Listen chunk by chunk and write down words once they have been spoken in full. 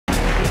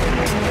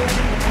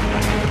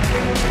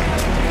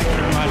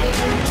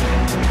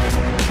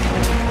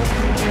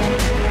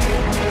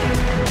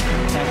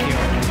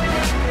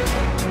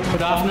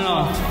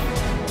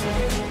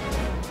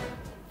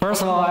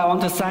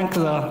want to thank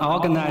the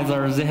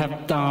organizers. They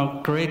have done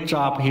a great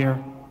job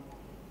here.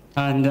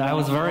 And I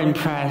was very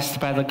impressed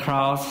by the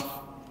crowds.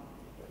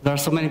 There are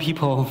so many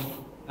people,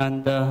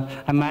 and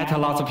I met a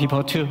lot of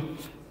people too.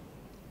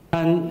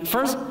 And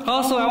first,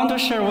 also, I want to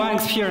share one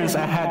experience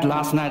I had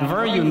last night, a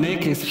very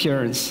unique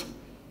experience.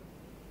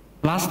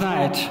 Last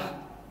night,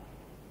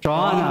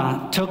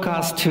 Joanna took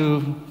us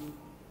to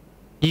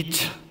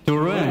eat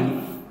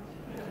durian.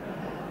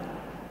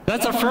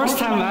 That's the first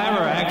time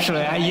ever,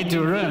 actually, I eat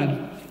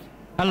durian.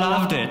 I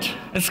loved it.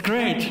 It's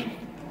great.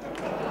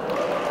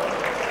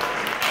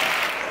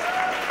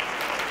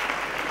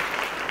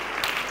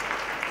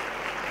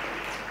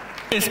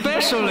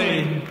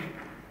 Especially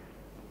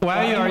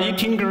while you are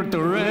eating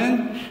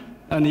durian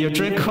and you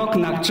drink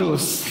coconut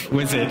juice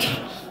with it.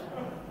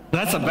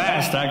 That's the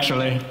best,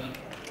 actually.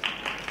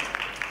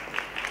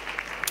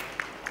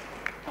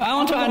 I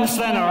want to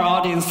understand our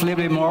audience a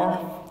little bit more.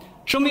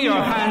 Show me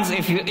your hands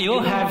if you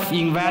have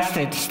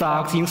invested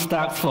in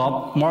stocks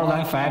for more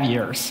than 5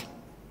 years.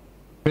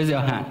 Raise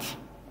your hands.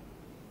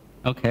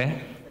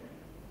 Okay.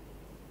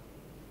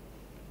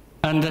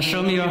 And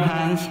show me your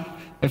hands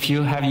if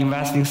you have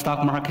invested in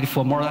stock market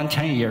for more than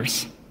 10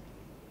 years.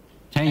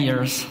 10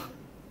 years.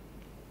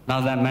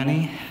 Not that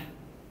many.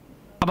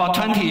 About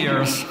 20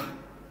 years.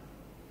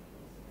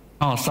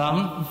 Oh,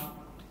 some?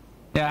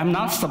 Yeah, I'm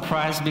not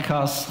surprised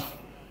because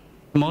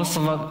most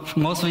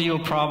of you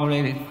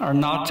probably are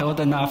not old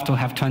enough to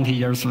have 20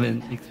 years of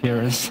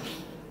experience.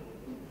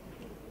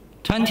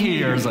 20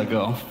 years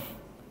ago,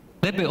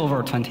 a little bit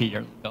over 20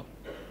 years ago,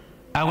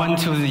 I went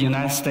to the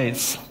United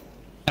States.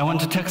 I went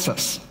to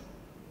Texas.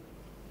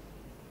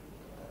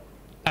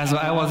 As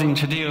I was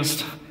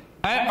introduced,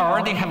 I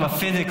already have a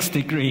physics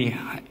degree,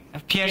 a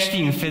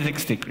PhD in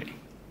physics degree.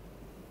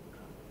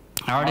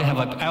 I was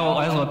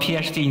a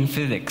PhD in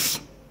physics.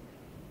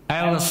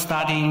 I was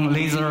studying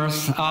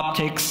lasers,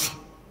 optics.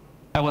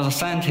 I was a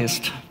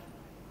scientist.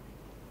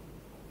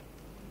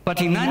 But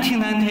in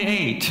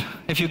 1998,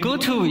 if you go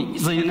to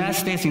the United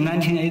States in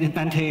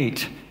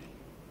 1998,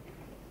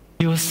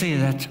 you will see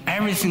that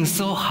everything is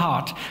so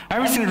hot.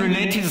 Everything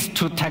related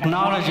to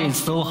technology is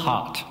so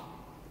hot.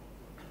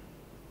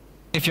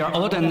 If you're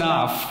old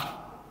enough,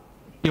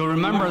 you'll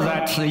remember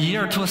that the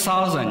year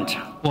 2000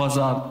 was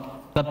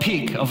the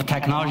peak of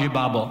technology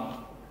bubble.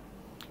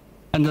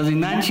 And in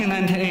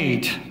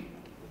 1998,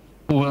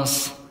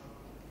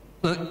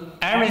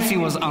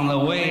 everything was on the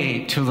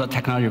way to the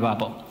technology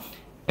bubble.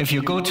 If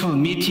you go to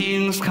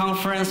meetings,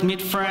 conference,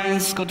 meet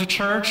friends, go to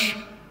church,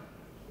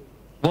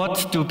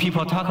 what do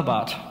people talk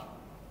about?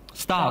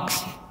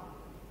 Stocks.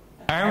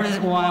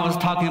 Everyone was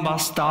talking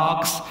about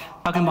stocks,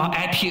 talking about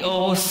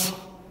IPOs,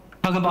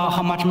 talking about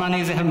how much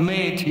money they have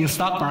made in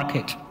stock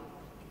market.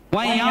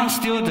 One young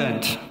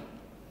student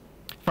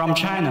from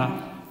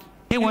China,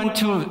 he went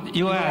to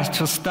US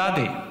to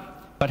study,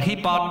 but he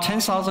bought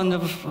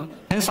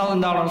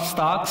 $10,000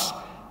 stocks.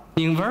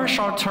 In very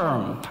short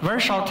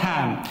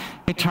time,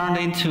 it turned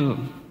into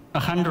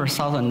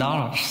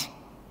 $100,000.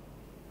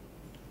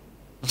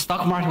 The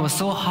stock market was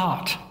so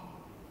hot.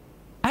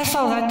 I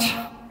saw that,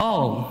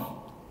 oh,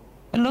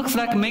 it looks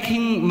like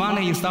making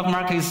money in stock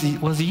market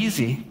was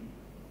easy.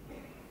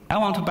 I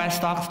want to buy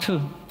stocks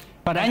too.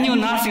 But I knew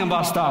nothing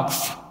about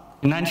stocks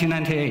in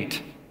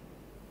 1998.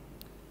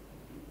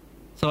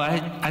 So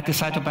I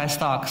decided to buy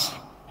stocks.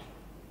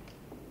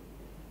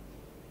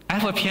 I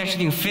have a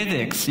PhD in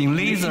physics, in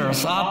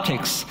lasers,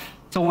 optics.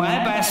 So when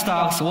I buy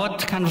stocks,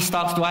 what kind of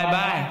stocks do I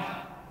buy?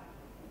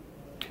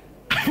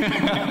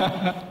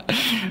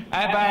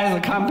 I buy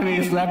the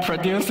companies that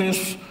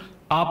produces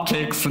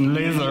optics and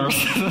lasers.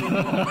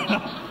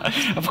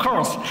 Of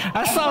course,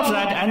 I thought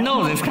that I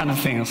know these kind of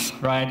things,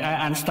 right?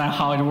 I understand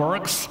how it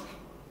works.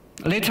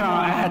 Later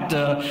on, I had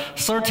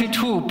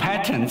 32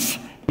 patents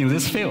in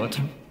this field.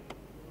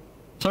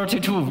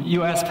 32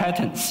 US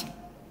patents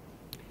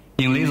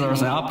in lasers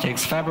and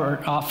optics,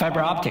 fiber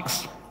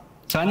optics.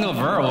 So I know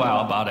very well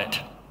about it.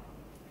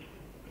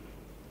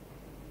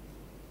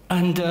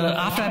 And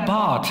after I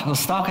bought, the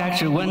stock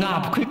actually went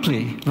up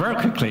quickly, very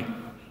quickly.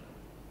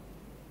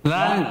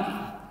 Then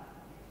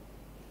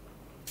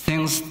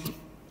things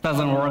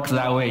doesn't work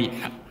that way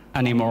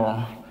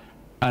anymore.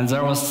 And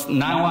there was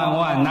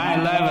 9/11,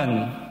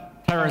 9/11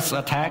 terrorist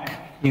attack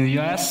in the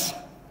US.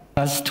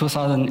 That's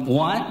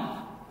 2001,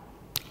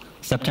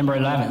 September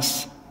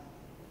 11th.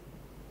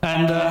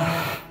 And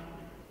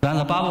then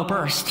the bubble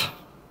burst.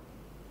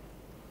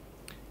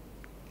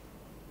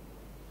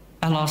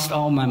 I lost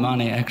all my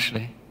money,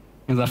 actually,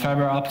 in the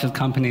fiber optic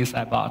companies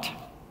I bought,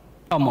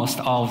 almost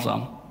all of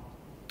them.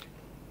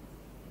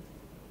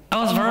 I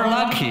was very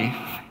lucky.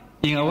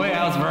 In a way,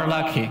 I was very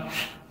lucky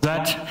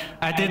that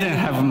I didn't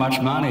have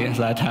much money at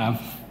that time.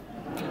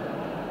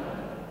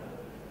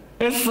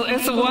 It's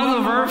one of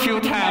the very few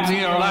times in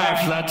your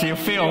life that you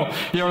feel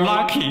you're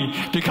lucky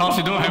because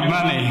you don't have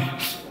money.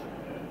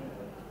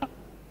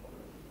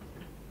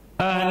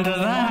 And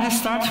then I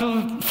started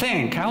to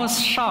think. I was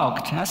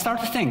shocked. I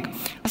started to think.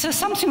 I said,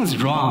 something's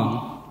wrong.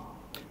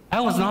 I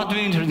was not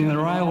doing it in the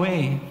right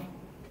way.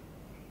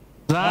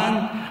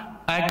 Then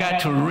I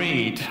got to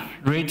read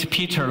read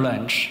Peter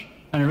Lynch,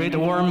 and read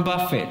Warren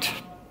Buffett.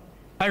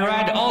 I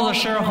read all the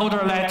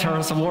shareholder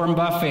letters of Warren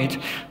Buffett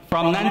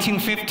from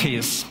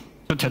 1950s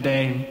to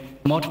today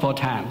multiple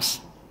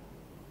times.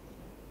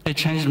 It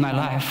changed my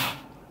life.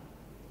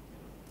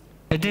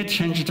 It did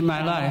change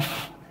my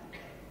life.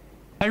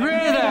 I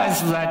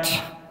realized that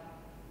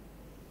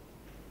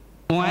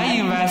when I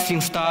invest in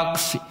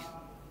stocks,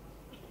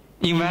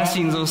 invest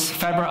in those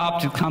fiber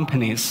optic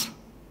companies,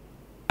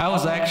 I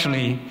was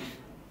actually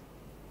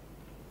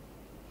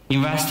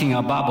investing in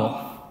a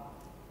bubble.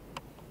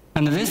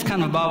 And this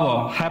kind of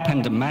bubble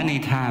happened many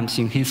times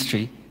in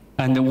history.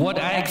 And what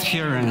I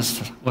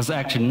experienced was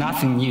actually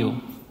nothing new.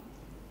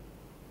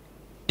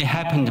 It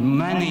happened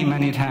many,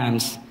 many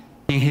times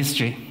in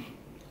history.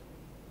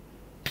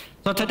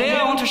 So today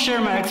I want to share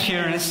my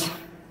experience,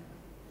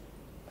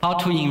 how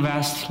to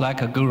invest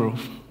like a guru,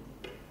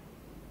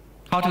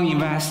 how to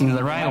invest in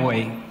the right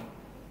way,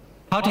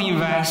 how to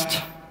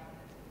invest,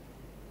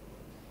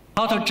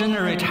 how to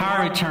generate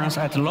higher returns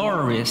at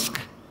lower risk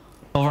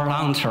over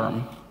long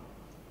term.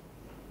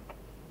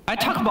 I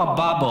talk about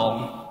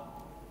bubble.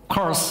 Of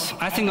course,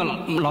 I think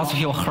lots of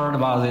people heard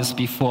about this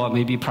before,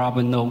 maybe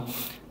probably know.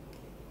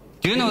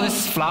 Do you know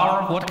this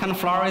flower? What kind of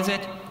flower is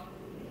it?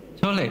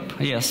 Tulip,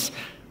 yes.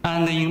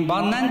 And in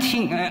about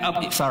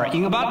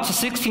in about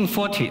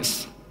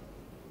 1640s,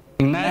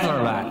 in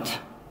Netherlands,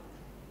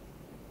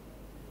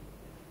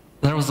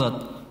 there was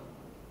a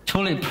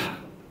tulip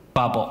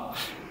bubble.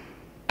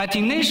 At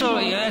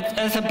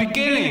the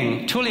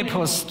beginning, tulip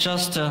was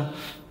just,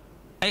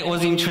 it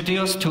was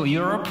introduced to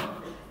Europe,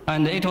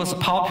 and it was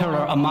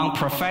popular among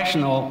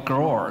professional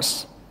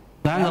growers.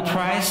 Then the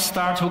price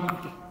started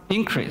to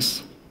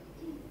increase.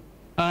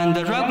 And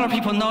the regular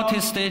people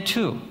noticed it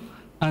too.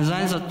 And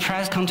then the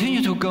price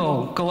continued to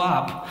go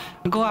up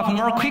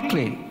more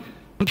quickly.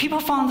 And people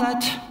found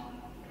that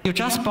you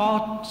just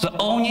bought the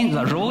onion,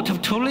 the root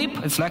of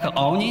tulip, it's like an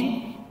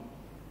onion.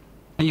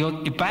 And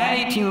you buy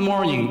it in the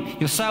morning,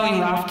 you sell in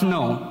the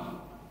afternoon,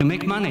 you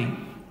make money.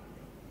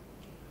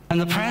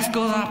 And the price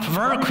goes up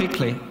very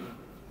quickly.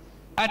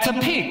 At the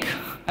peak,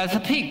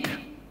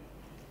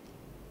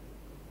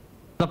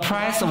 the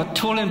price of a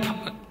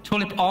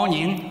tulip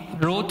onion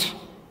root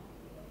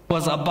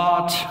was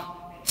about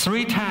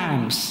 3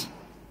 times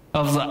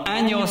of the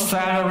annual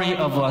salary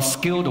of a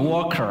skilled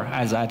worker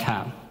at that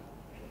time.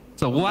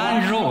 So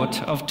 1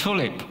 root of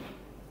tulip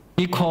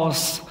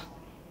equals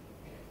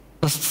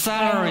the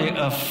salary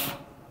of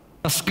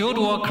a skilled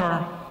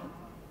worker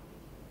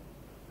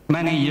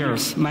many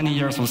years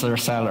with their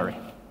salary.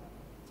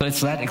 So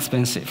it's that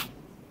expensive.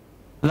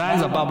 Then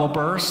the bubble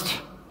burst,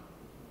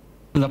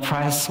 the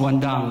price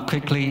went down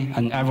quickly,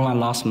 and everyone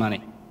lost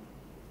money.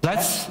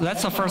 That's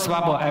the first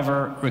bubble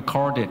ever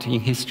recorded in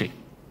history.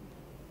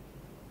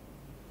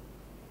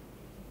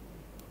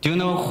 Do you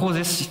know who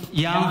this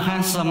young,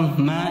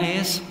 handsome man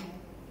is?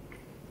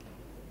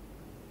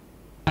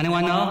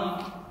 Anyone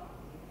know?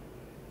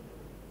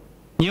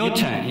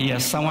 Newton.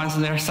 Yes, someone's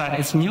there said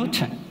it's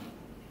Newton.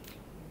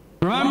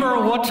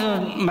 Remember what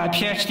my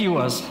PhD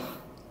was?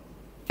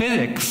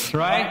 Physics,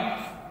 right?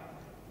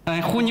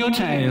 And who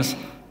Newton is?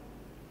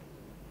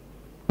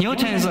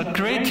 Newton is the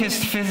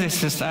greatest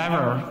physicist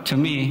ever to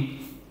me.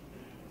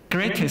 The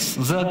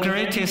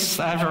greatest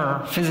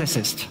ever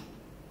physicist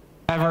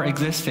ever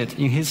existed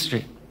in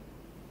history.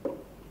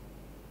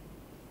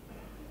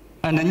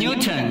 And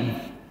Newton,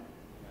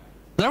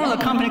 there was a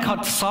company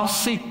called South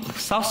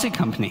Sea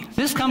Company.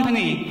 This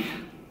company,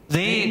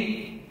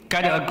 they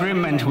got an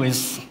agreement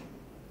with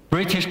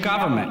British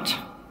government.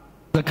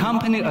 The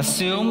company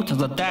assumed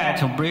the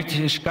debt of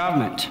British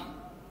government.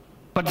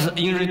 But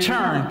in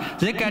return,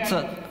 they get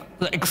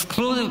the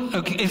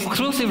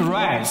exclusive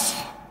rights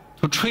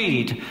to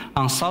trade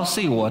on South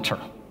Sea water.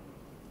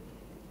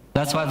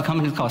 That's why the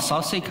company is called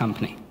South Sea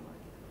Company.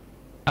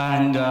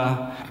 And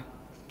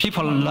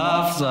people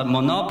love the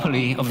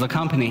monopoly of the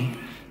company,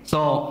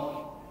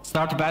 so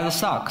start to buy the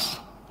stocks.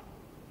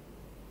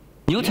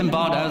 Newton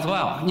bought as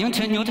well.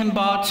 Newton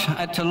bought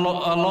at a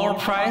lower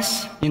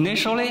price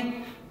initially.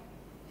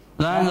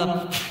 Then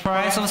the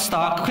price of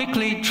stock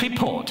quickly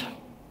tripled,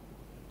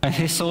 and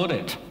he sold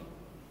it.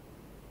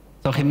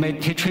 So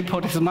he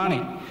tripled his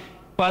money.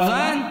 But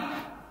then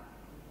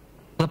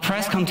the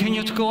price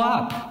continued to go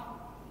up,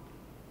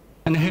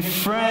 and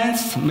his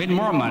friends made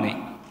more money.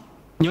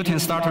 Newton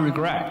started to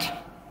regret.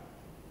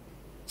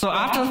 So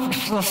after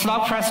the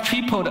stock price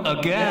tripled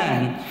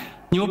again,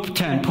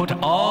 Newton put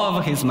all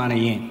of his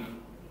money in.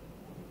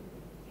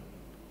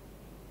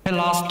 He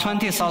lost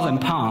 20,000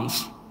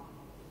 pounds.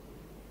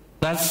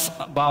 That's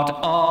about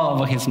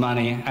all of his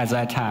money at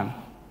that time.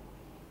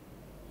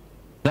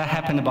 That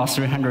happened about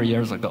 300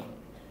 years ago.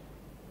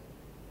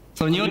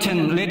 So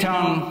Newton later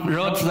on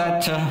wrote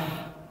that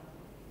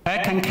I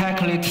can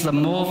calculate the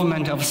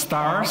movement of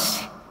stars,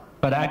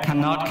 but I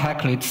cannot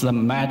calculate the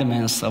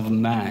madness of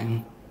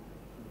man.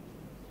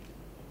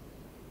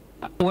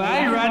 When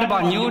I read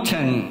about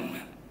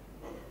Newton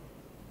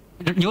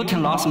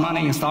lost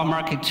money in stock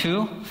market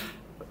too.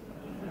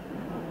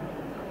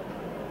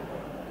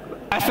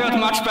 I felt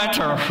much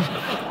better.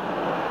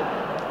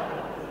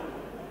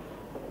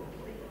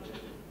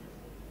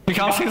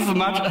 Because he's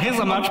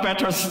a much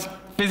better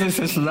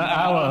physicist than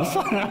I was.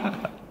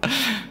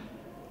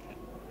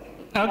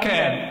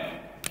 Okay,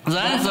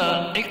 then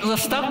the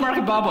stock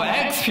market bubble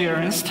I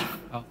experienced.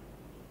 Oh,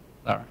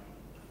 sorry.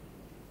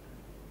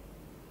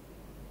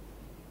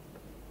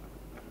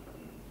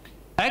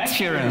 I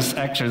experienced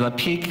actually the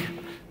peak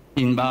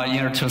in about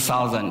year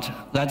 2000.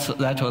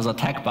 That was a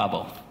tech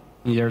bubble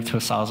in year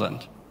 2000.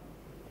 You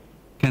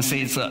can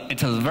see it's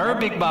a very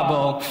big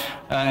bubble,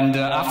 and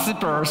after the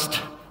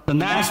burst, the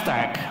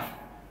Nasdaq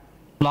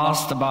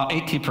lost about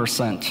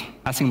 80%.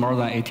 I think more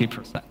than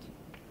 80%.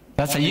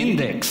 That's an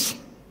index.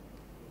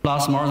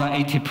 Lost more than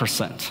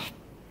 80%.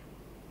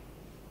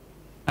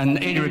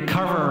 And it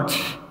recovered,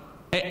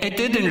 it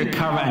didn't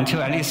recover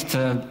until at least,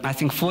 I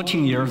think,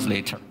 14 years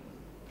later.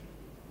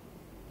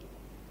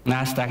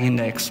 Nasdaq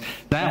index.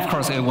 Then, of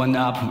course, it went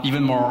up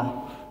even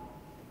more.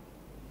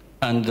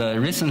 And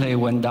recently it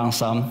went down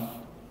some.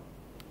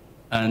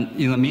 And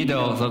in the middle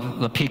of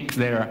the peak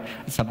there,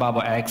 it's a bubble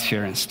I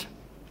experienced.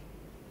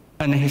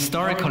 And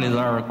historically,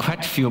 there are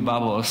quite a few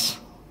bubbles.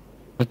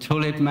 The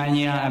tulip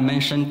mania I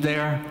mentioned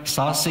there,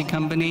 South Sea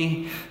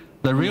Company,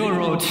 the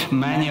railroad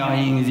mania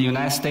in the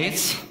United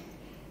States,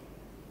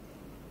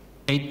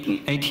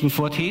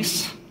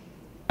 1840s,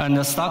 and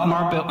the stock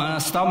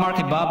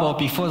market bubble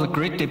before the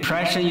Great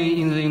Depression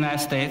in the United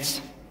States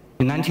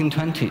in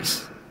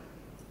 1920s,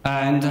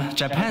 and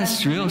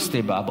Japan's real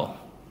estate bubble.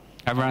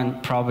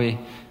 Everyone probably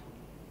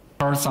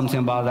heard something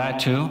about that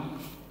too.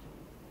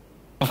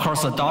 Of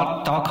course, the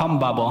dot-com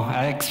bubble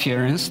I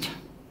experienced.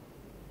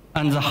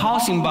 And the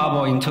housing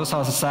bubble in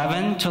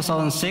 2007,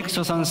 2006,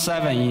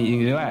 2007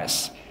 in the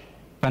US,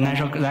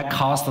 that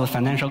caused the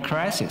financial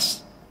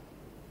crisis.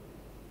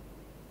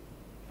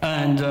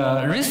 And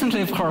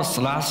recently, of course,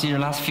 last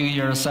few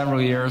years,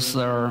 several years,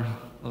 there are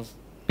those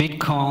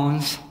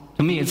Bitcoins.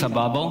 To me, it's a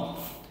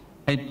bubble.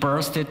 It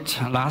bursted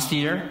last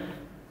year.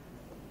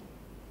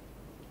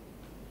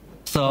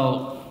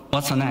 So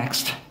what's the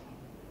next?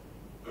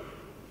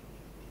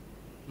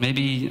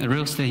 Maybe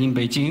real estate in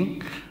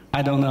Beijing?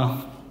 I don't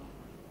know.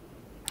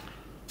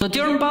 So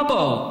during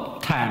bubble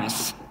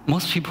times,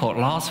 most people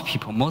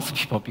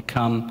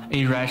become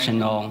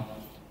irrational.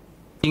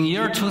 In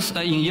year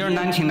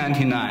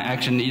 1999,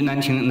 actually in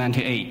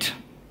 1998,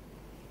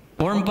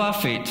 Warren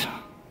Buffett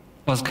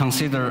was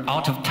considered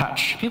out of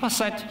touch. People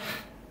said,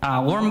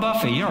 Warren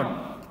Buffett, you're an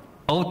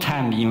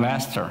old-time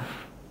investor,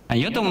 and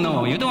you don't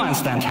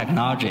understand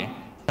technology.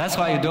 That's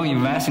why you don't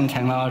invest in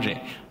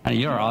technology, and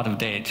you're out of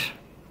date.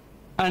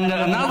 And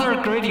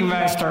another great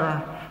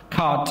investor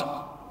called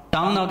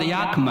Donald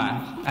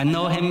Yachman, I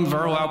know him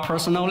very well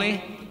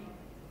personally.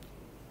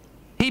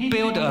 He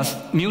built a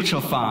mutual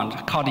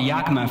fund called the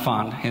Yachman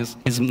Fund,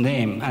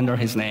 under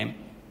his name,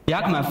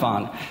 Yachman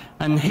Fund.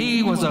 And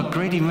he was a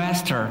great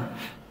investor.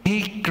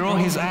 He grew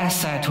his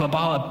asset to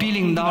about $1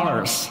 billion.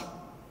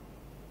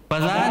 But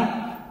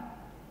then,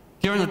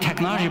 during the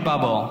technology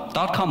bubble,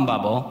 dot-com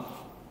bubble,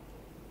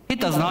 he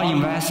does not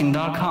invest in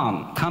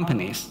dot-com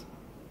companies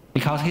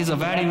because he's a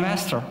value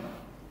investor.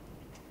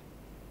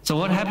 So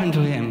what happened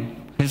to him?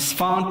 His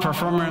fund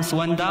performance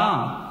went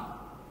down.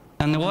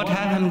 And what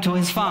happened to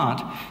his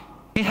fund?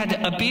 He had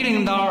 $1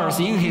 billion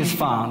in his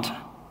fund,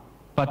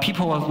 but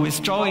people were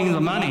withdrawing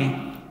the money.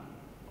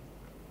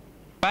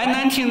 By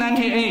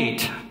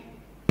 1998,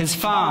 his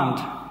fund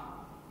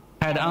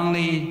had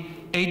only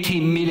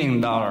 $80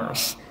 million.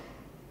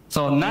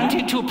 So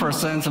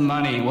 92% of the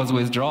money was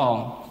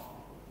withdrawn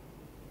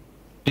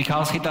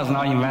because he does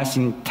not invest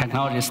in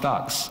technology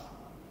stocks.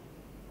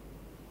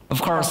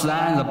 Of course,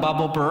 then the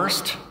bubble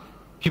burst.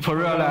 People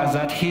realized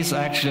that he's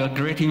actually a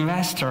great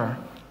investor.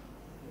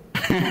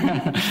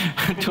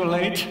 Too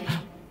late.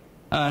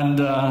 And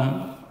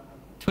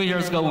 2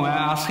 years ago, when I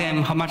asked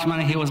him how much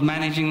money he was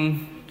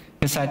managing,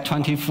 he said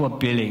 24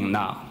 billion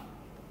now.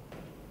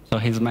 So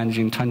he's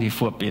managing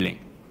 24 billion.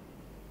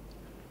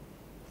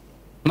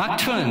 Mark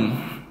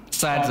Twain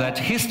said that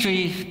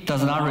history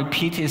does not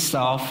repeat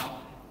itself,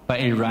 but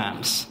it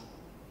rhymes.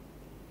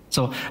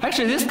 So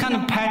actually, this kind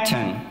of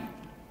pattern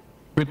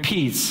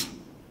repeats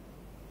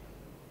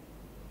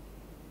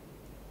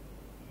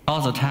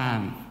all the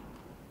time.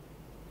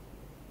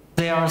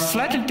 They are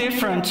slightly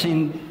different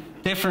in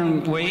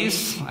different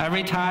ways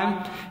every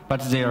time,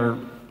 but they are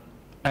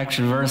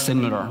actually very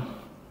similar.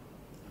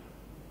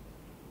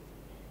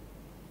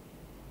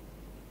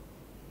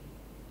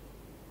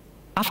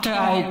 After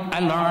I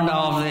learned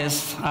all of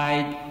this,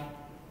 I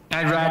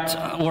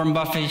read Warren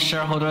Buffett's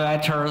shareholder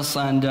letters,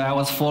 and I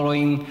was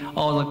following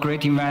all the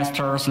great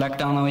investors like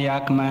Donald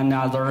Yachman and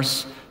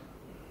others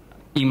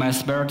in my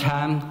spare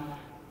time.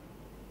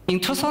 In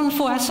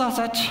 2004, I thought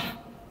that,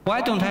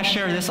 why don't I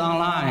share this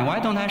online? Why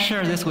don't I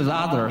share this with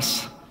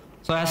others?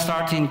 So I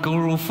started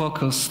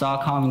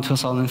GuruFocus.com in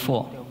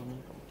 2004.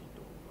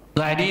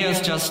 The idea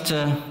is just,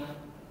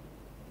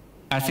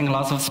 I think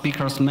lots of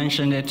speakers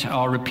mentioned it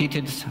or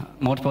repeated it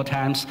multiple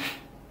times.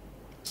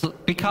 So,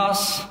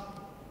 because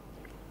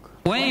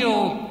when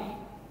you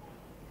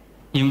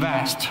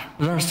invest,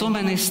 there are so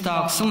many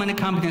stocks, so many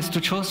companies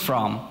to choose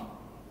from.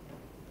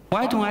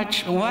 why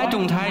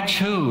don't I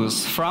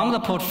choose from the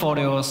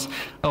portfolios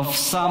of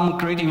some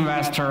great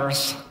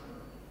investors,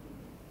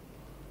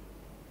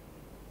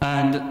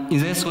 and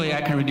in this way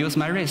I can reduce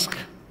my risk?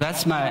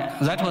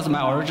 That was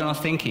my original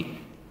thinking.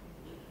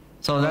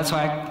 So that's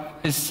why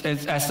I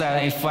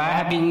said, if I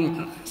have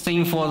been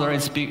seeing further,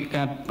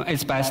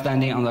 it's by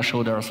standing on the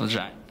shoulders of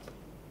giants.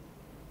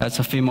 That's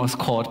a famous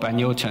quote by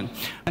Newton.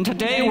 And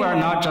today we are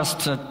not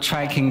just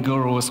tracking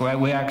gurus,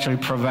 we actually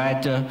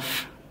provide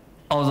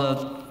all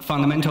the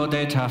fundamental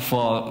data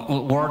for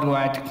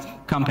worldwide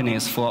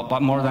companies, for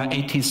about more than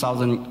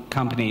 80,000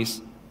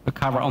 companies. We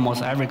cover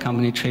almost every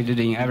company traded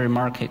in every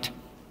market.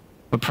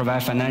 We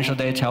provide financial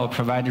data, we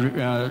provide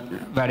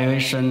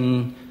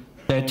valuation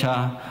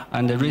data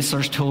and the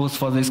research tools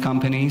for these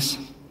companies.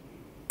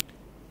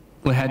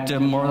 We had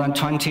more than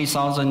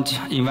 20,000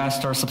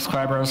 investor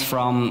subscribers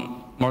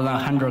from more than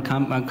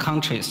 100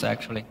 countries,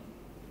 actually.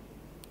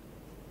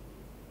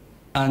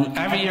 And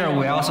every year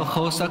we also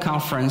host a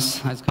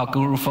conference. It's called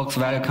GuruFocus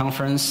Value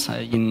Conference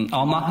in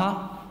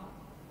Omaha.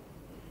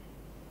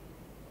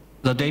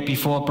 The day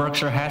before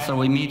Berkshire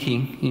Hathaway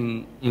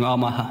meeting in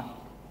Omaha.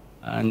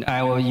 And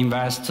I will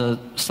invite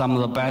some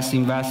of the best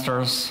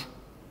investors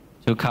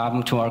to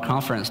come to our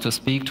conference to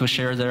speak, to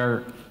share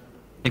their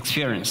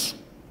experience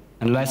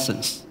and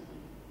lessons.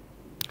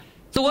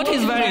 So what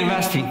is value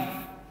investing?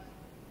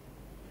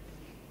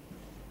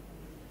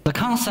 The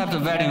concept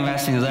of value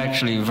investing is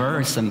actually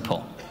very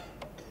simple.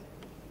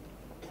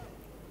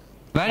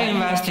 Value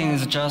investing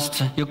is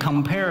just you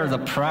compare the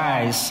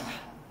price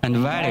and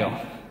value.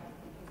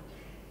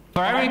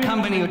 For every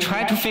company, you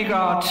try to figure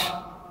out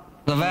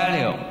the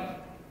value.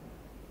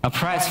 A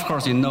price, of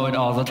course, you know it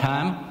all the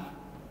time.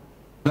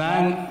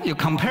 Then you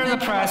compare the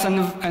price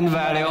and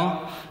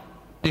value.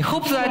 You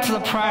hope that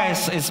the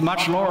price is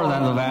much lower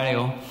than the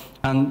value,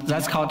 and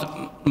that's called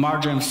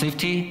margin of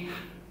safety.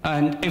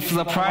 And if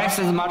the price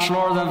is much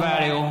lower than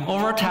value,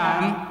 over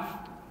time,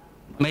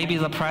 maybe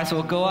the price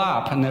will go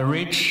up and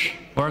reach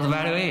where the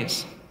value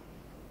is.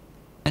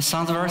 It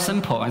sounds very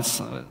simple. It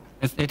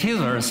is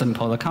very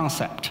simple, the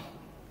concept.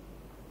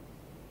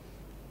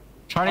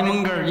 Charlie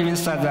Munger even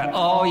said that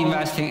all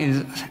investing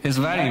is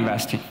value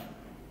investing.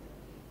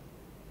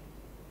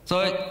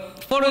 So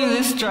following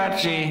this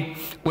strategy,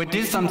 we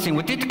did something.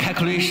 We did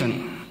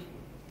calculation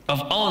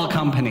of all the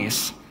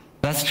companies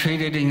that's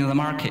traded in the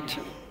market.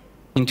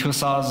 In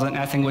 2000,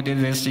 I think we did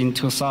this in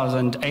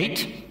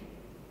 2008.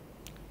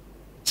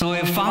 So we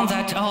found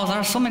that, oh, there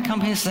are so many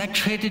companies that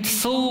traded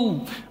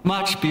so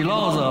much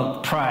below the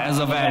price,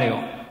 the value.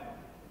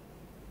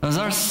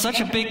 There's such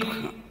a big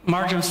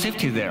margin of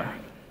safety there.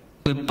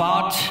 We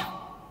bought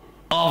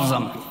all of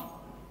them.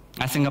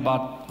 I think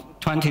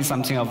about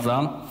 20-something of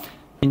them.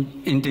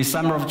 In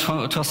December of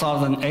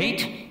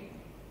 2008,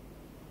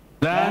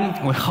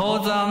 then we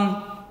hold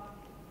them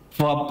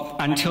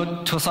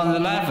until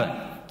 2011,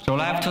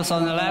 July of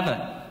 2011.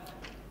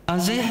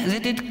 And they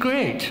did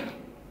great.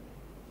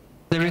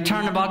 They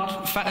returned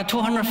about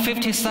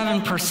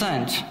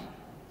 257%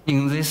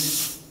 in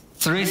these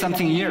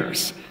 3-something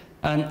years.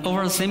 And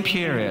over the same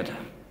period,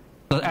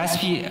 the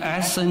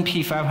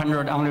S&P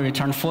 500 only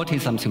returned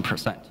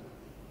 40-something%.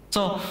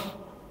 So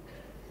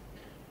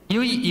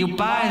you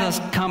buy those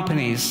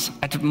companies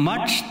at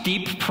much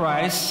deep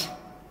price,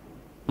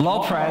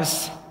 low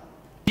price,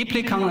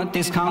 deeply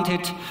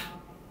discounted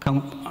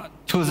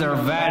to their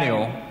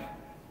value,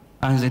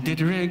 and they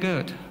did really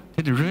good,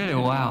 did really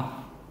well.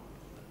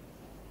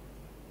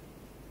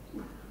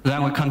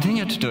 Then we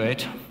continued to do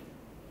it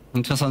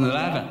in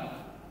 2011.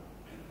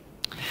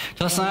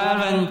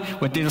 2011,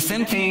 we did the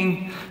same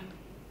thing.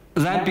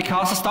 Then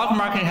because the stock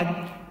market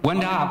had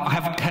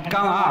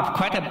gone up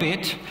quite a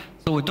bit,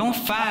 so we don't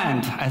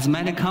find as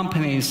many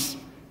companies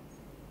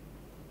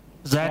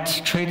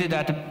that traded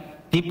at a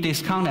deep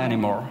discount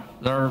anymore.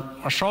 They're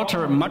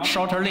a much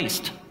shorter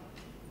list.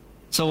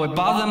 So we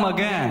bought them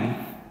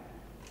again.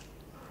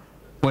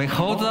 We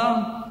hold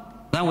them,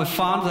 then we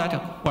found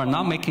that we're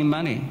not making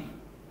money.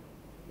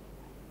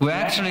 We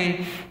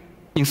actually,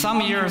 in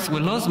some years, we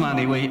lose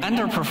money. We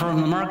underperform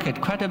the market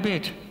quite a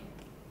bit.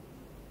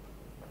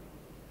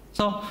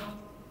 So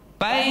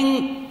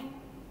buying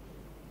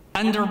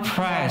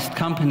underpriced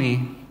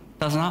company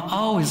does not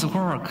always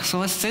work.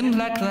 So it seems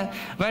like the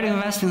value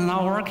investing is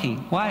not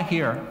working. Why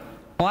here?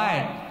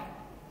 Why?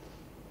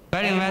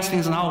 Value investing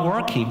is not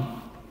working.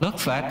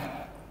 Looks like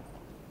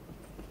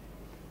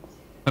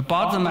we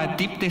bought them at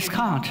deep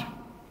discount.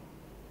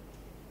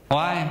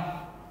 Why?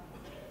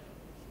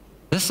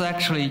 This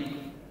actually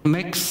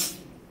makes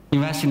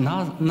investing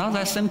not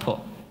that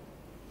simple.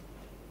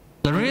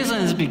 The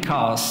reason is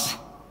because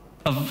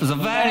of the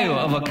value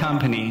of a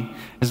company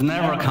is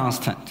never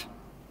constant.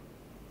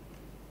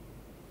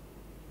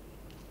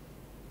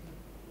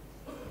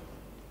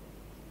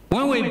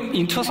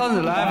 In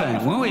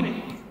 2011, when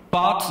we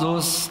bought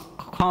those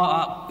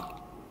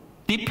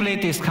deeply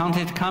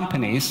discounted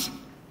companies,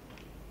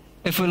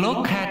 if we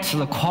look at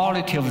the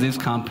quality of these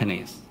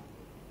companies,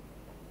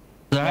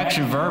 they're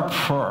actually very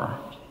poor.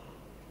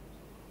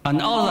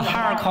 And all the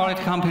higher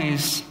quality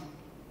companies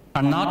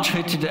are not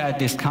treated at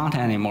discount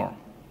anymore.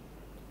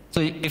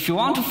 So if you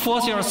want to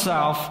force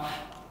yourself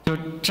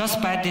to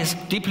just buy these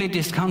deeply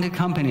discounted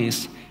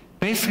companies,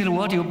 basically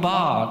what you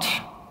bought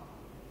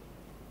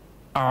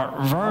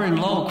are very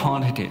low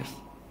quantities,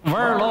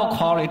 very low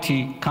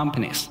quality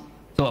companies.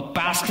 So a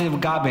basket of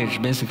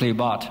garbage basically you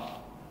bought.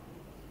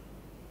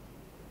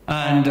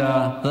 And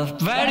the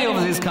value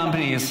of these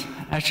companies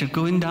actually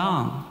going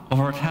down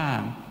over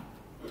time.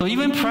 So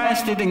even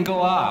price didn't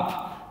go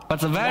up, but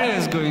the value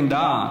is going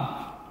down.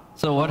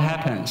 So what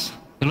happens?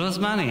 You lose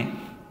money.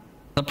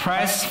 The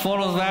price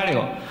follows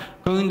value,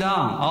 going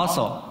down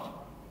also.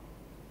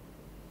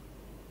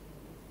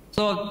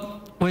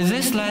 So with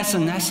this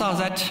lesson, I saw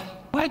that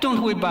why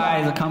don't we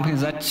buy the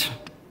companies that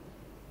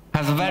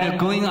has value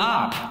going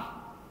up?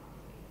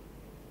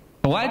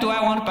 Why do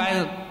I want to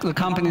buy the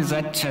companies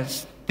that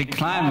has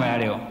decline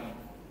value?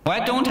 Why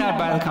don't I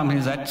buy the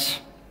companies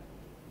that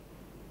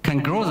can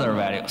grow their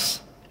values?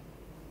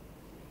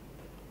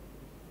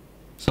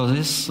 So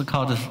this is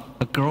called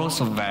the growth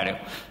of value.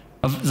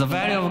 The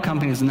value of a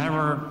company is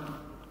never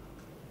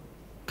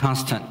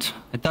constant.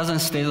 It doesn't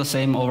stay the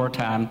same over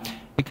time.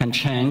 It can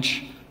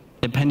change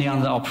depending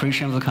on the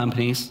operation of the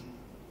companies.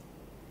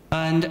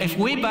 And if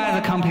we buy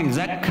the companies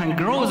that can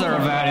grow their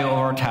value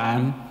over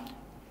time,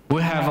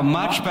 we have a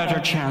much better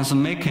chance of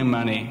making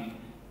money.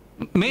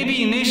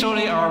 Maybe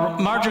initially our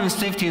margin of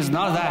safety is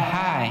not that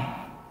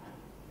high,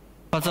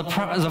 but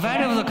the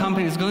value of the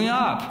company is going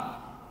up.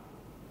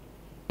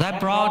 That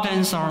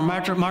broadens our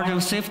margin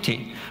of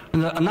safety.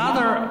 And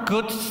another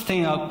good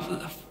thing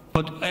of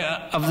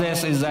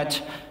this is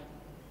that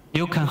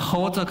you can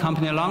hold the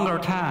company a longer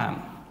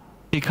time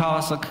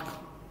because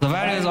the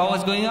value is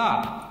always going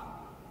up,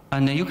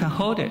 and you can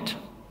hold it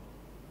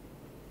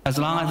as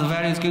long as the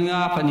value is going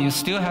up and you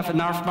still have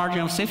enough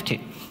margin of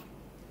safety.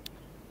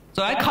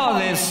 So I call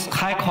this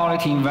high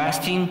quality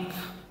investing.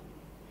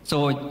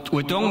 So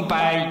we don't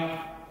buy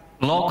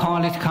low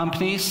quality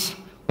companies.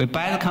 We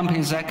buy the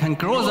companies that can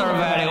grow their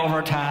value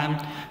over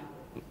time.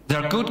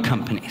 They're good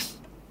companies.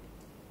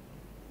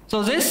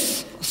 So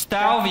this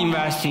style of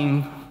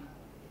investing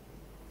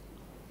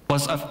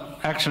was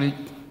actually,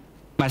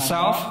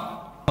 myself,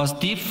 was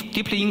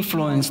deeply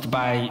influenced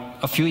by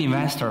a few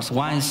investors.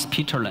 One is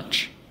Peter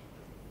Lynch.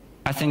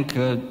 I think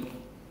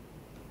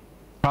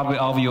probably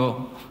all of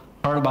you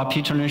heard about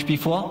Peter Lynch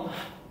before.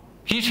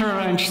 Peter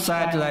Lynch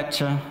said that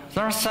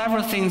there are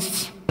several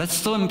things that's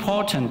so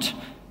important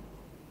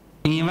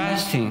in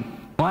investing.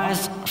 One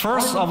is,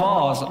 first of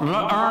all, is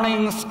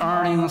earnings,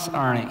 earnings,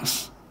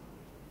 earnings.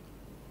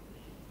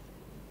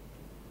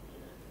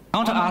 I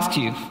want to ask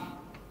you,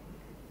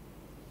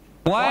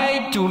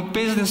 why do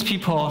business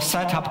people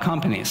set up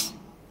companies?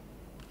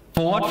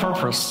 For what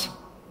purpose?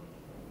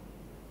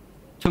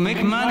 To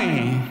make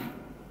money.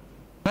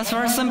 That's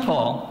very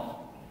simple.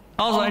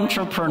 Also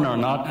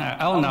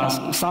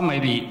entrepreneur, some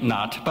maybe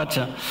not, but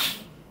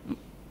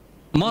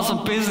most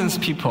of business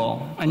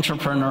people,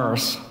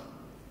 entrepreneurs,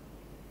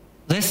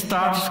 they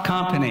start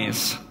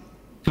companies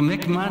to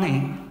make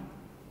money.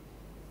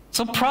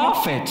 So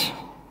profit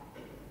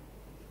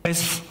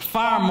is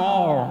far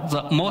more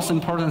the most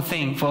important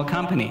thing for a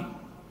company.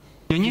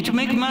 You need to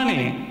make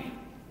money.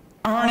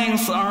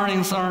 Earnings,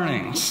 earnings,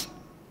 earnings.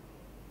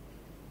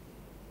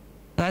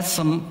 That's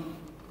the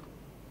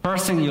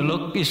first thing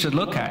you should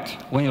look at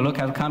when you look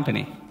at a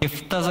company.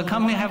 Does a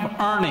company have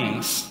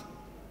earnings?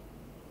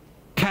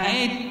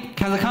 Can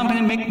the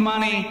company make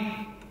money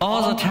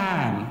all the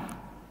time?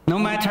 No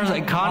matter the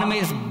economy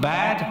is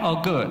bad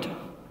or good.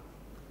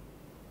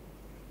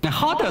 Now,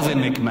 how does it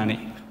make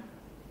money?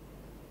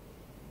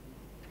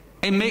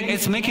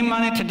 It's making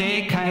money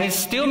today. Can it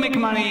still make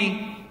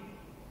money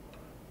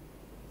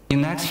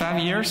in the next 5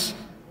 years?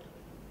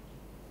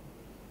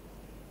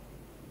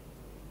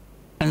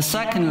 And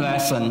second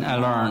lesson I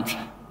learned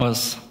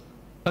was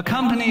a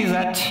company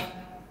that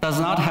does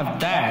not have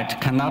debt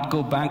cannot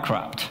go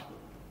bankrupt.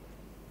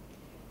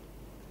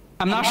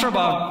 I'm not sure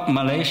about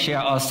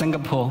Malaysia or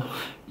Singapore.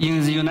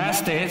 In the United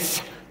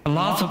States,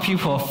 lots of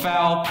people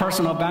file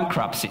personal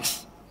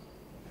bankruptcies.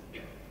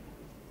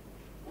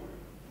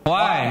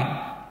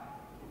 Why?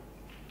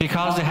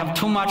 Because they have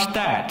too much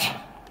debt.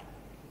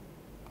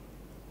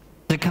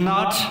 They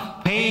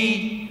cannot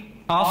pay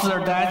off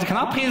their debt, they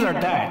cannot pay their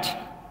debt.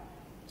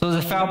 So they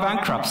file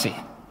bankruptcy.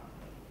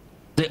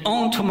 They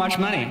own too much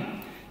money.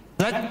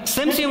 That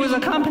same thing with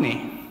a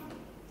company.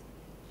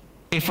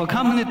 If a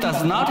company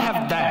does not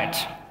have debt,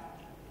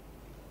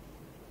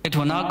 it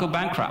will not go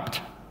bankrupt.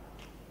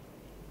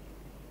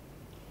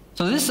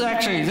 So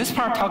this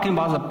part talking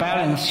about the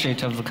balance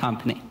sheet of the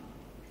company.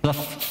 The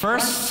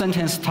first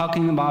sentence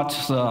talking about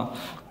the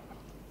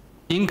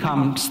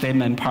income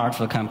statement part of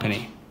the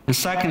company. The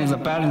second is the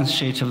balance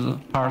sheet of the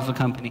part of the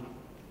company.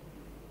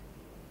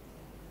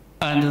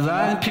 And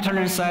then Peter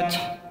Lynch said,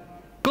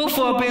 go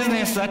for a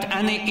business that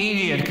any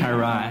idiot can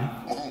run.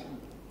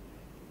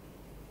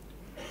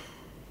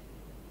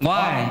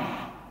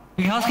 Why?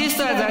 Because he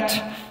said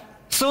that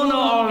sooner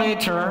or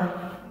later,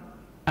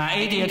 an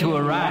idiot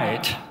will run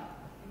it.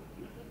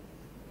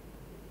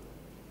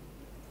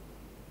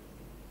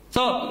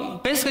 So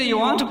basically, you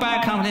want to buy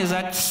a company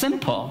that's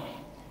simple,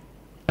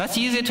 that's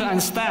easy to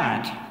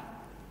understand,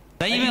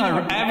 that even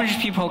average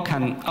people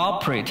can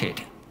operate it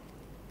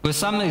with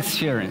some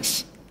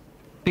experience,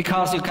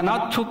 because you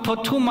cannot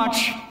put too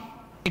much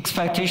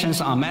expectations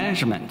on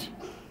management.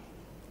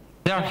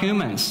 They are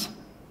humans.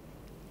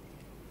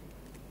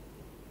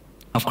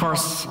 Of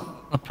course,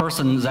 the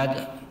person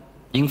that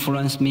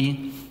influenced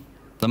me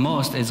the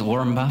most is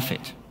Warren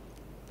Buffett.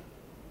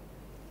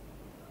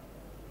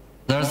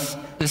 There's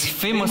this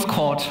famous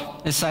quote.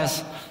 It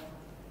says,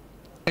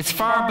 "It's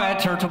far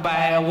better to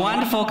buy a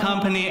wonderful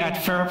company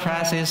at fair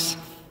prices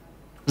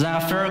than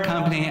a fair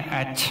company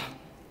at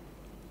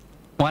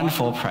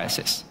wonderful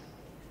prices."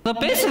 So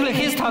basically,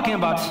 he's talking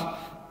about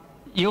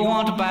you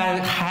want to buy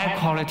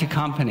high-quality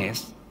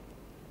companies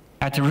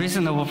at a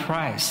reasonable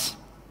price.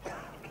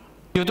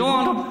 You don't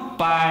want to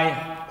buy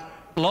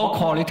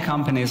low-quality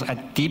companies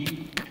at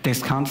deep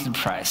discounted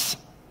price.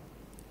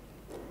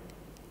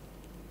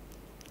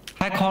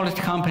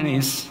 High-quality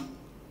companies,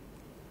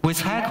 with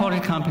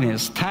high-quality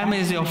companies, time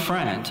is your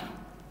friend,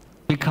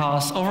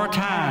 because over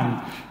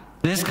time,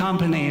 these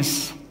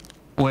companies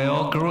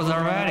will grow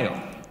their value.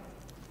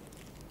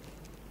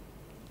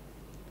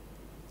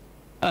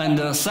 And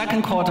the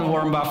second quote of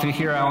Warren Buffett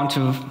here I want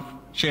to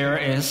share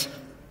is,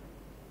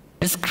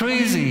 "It's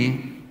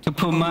crazy to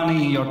put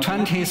money in your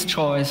 20th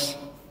choice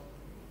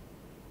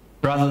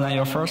rather than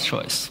your first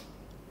choice."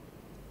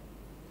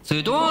 So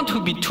you don't want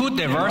to be too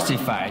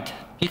diversified,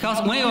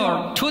 because when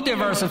you're too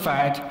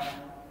diversified,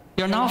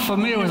 you're not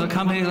familiar with the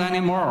companies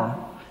anymore.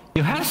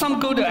 You have some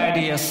good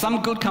ideas,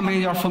 some good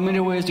companies you're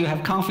familiar with, you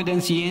have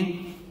confidence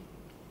in,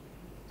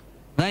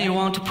 then you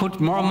want to put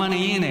more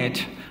money in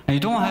it, and you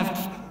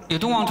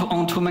don't want to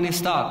own too many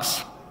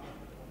stocks.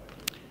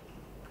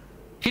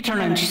 Peter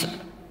Lynch's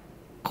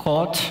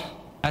quote,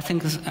 I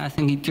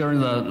think during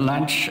the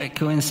lunch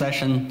Q&A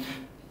session,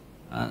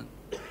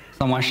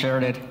 someone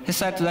shared it. He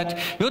said that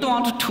you don't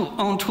want to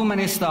own too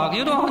many stocks.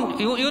 You don't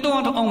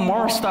want to own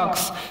more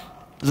stocks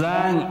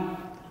than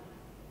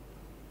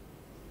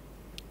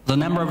the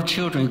number of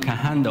children you can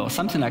handle,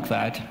 something like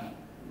that.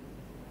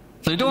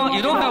 So you don't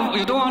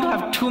want to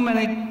have too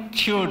many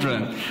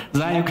children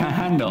than you can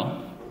handle.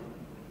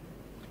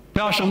 不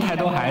要生太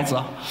多孩子。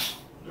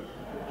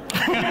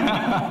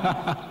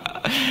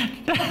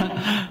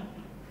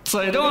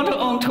So you don't want to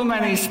own too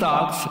many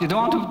stocks. You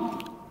don't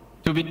want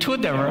to be too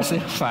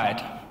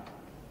diversified.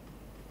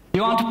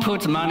 You want to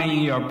put money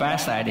in your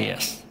best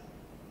ideas.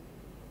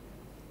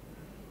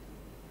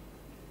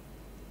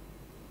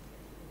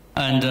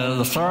 And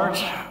the third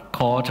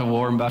quote of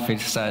Warren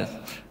Buffett says,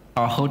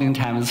 "Our holding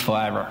time is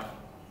forever."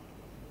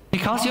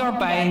 Because you are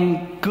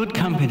buying good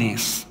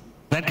companies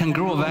that can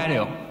grow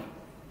value,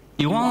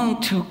 you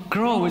want to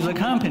grow with the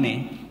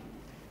company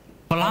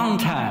for a long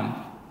time.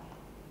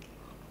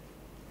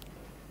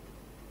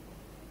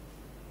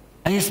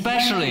 And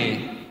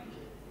especially,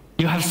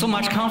 you have so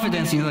much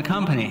confidence in the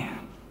company.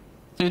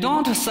 So you don't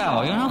want to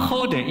sell, you don't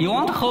hold it. You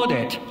want to hold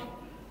it.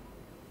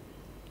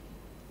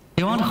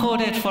 You want to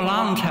hold it for a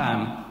long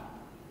time.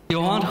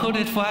 You want to hold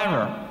it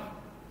forever.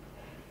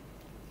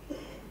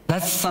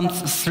 That's some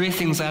three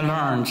things I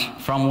learned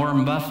from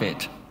Warren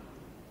Buffett.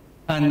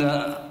 And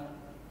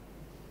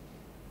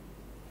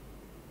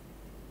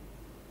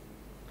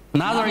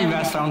another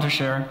investor I want to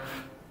share,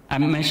 I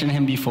mentioned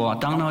him before,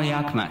 Donald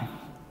Yachman.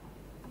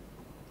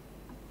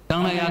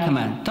 Donald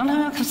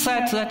Yachman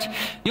said that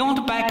you want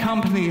to buy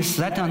companies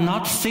that are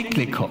not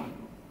cyclical.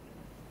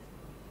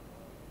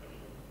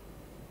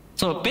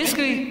 So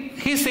basically,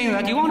 he's saying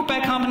that you want to buy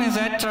companies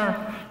that are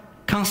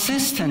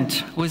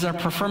consistent with their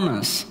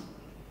performance.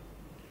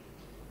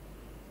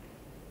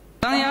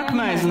 Donald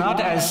Yachman is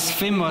not as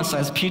famous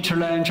as Peter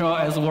Lynch or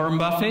as Warren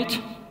Buffett,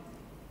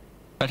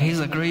 but he's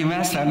a great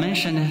investor. I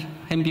mentioned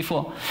him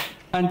before.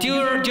 And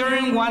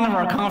during one of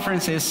our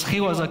conferences,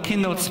 he was a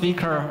keynote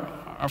speaker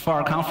for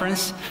our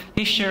conference.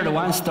 He shared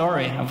one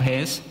story of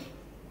his.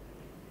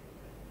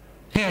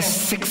 He has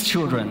 6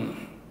 children.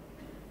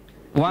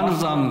 One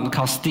of them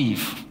called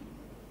Steve.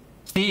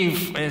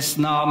 Steve is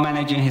now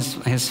managing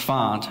his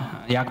fund,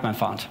 Yachman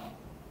Fund.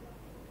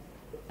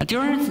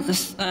 During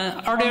this,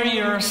 earlier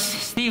years,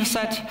 Steve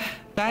said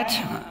that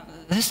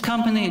this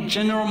company,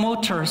 General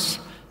Motors,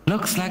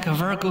 looks like a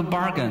very good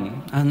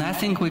bargain, and I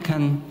think we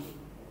can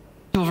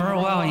do very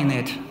well in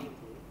it.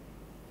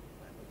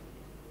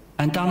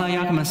 And Donald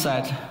Yachman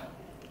said,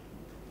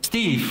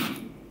 "Steve,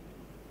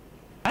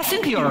 I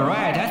think you're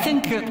right. I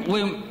think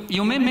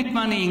you may make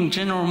money in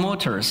General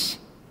Motors,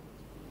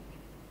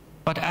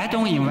 but I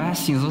don't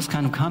invest in those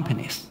kind of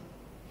companies.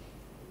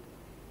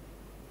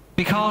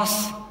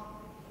 Because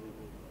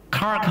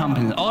car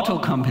companies, auto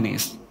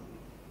companies,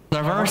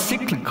 they're very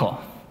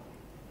cyclical.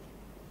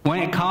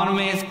 When the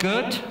economy is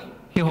good,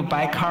 people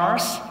buy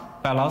cars,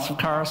 buy lots of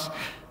cars.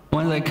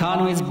 When the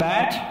economy is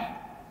bad,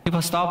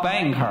 people stop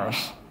buying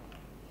cars.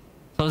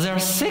 So they're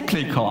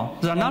cyclical.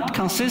 They're not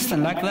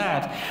consistent like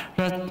that.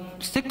 They're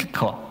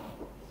cyclical.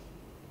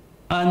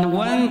 And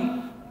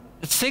when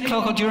it's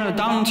cyclical during a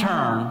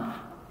downturn,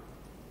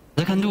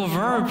 they can do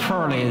very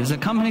poorly. The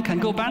company can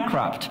go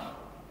bankrupt.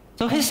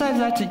 So he said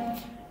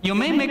that you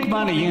may make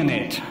money in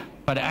it,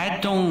 but I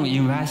don't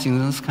invest in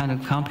those kind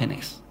of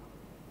companies.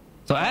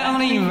 So I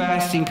only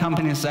invest in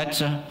companies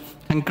that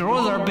can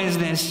grow their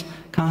business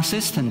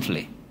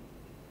consistently.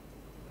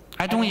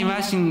 I don't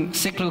invest in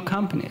cyclical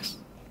companies.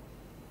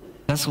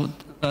 That's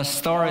a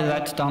story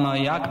that Donald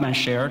Yakman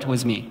shared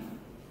with me.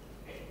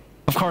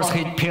 Of course,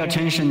 he paid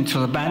attention to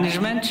the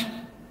management.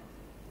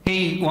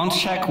 He wants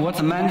to check what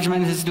the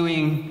management is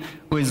doing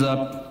with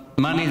the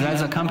money that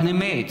the company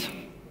made.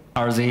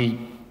 Are they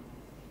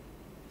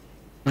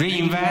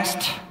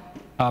reinvest,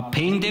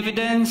 paying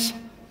dividends,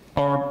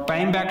 or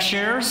buying back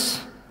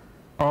shares,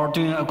 or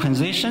doing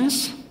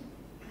acquisitions?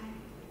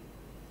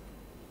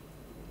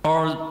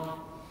 Or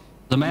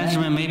the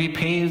management maybe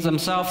pays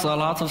themselves a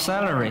lot of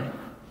salary.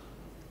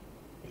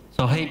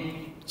 So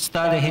he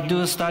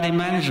do study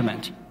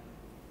management.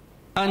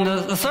 And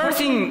the third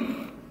thing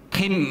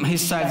he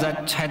said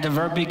that had a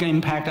very big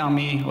impact on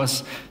me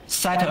was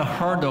set a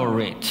hurdle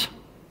rate.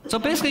 So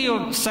basically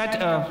you set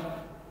a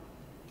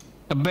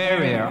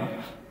barrier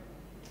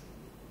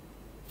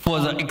for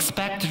the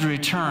expected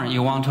return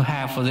you want to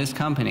have for this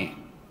company,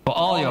 for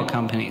all your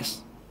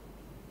companies.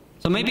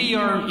 So maybe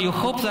you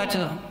hope that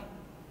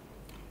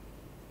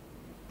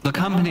the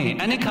company,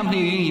 any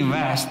company you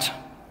invest,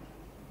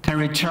 can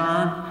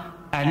return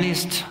at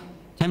least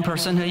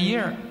 10% a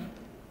year.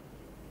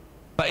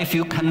 But if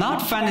you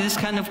cannot find this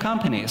kind of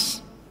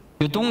companies,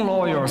 you don't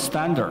lower your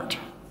standard.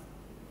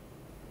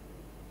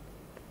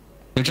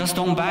 You just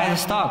don't buy the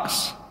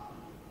stocks.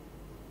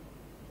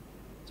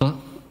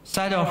 So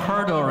set a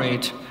hurdle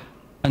rate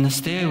and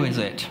stay with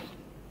it.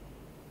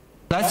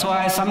 That's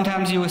why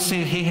sometimes you will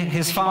see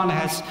his fund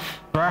has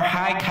very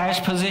high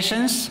cash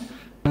positions,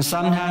 and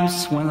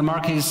sometimes when the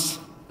market is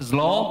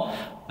low,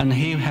 and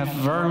he have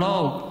very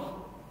low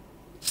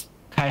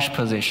cash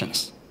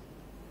positions.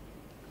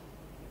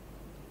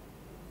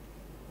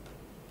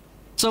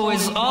 So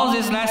with all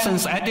these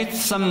lessons, I did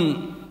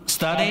some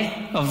study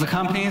of the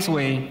companies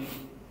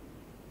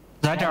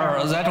that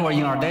were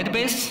in our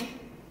database.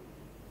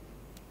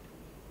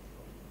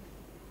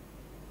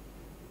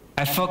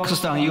 I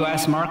focused on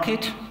US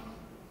market.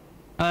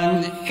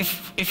 And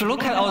if you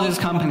look at all these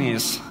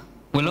companies,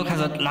 we look at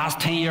the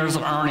last 10 years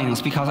of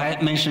earnings, because I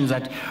mentioned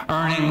that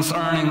earnings,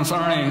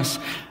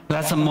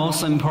 that's the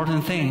most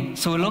important thing.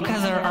 So we look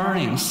at their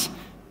earnings.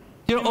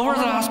 Over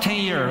the last 10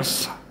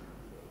 years,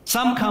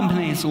 some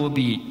companies will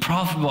be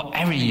profitable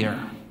every year.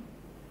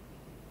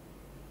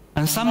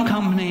 And some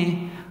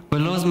company will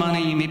lose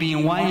money maybe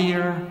in 1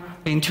 year,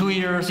 in 2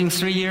 years, in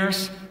 3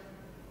 years.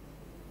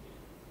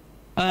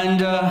 And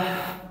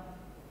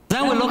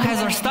then we look at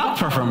their stock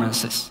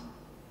performances.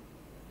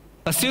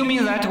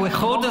 Assuming that we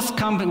hold this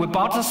company, we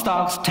bought the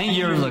stocks 10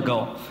 years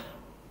ago,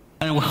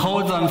 and we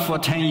hold them for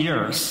 10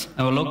 years,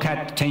 and we look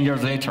at 10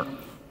 years later.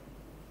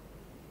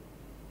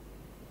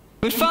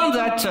 We found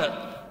that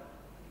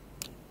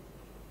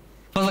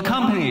for the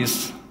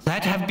companies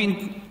that have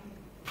been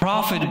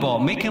profitable,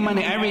 making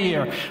money every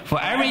year, for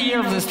every year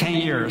of these 10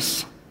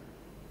 years,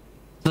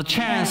 the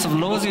chance of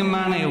losing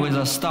money with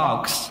the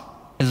stocks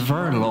is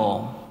very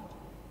low.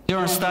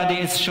 During study,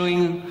 it's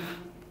showing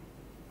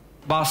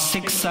about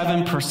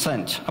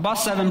 6–7%, about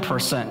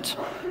 7%.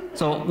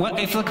 So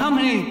if the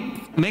company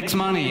makes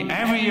money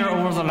every year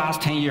over the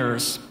last 10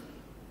 years,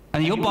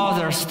 and you bought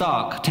their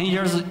stock 10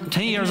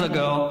 years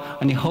ago,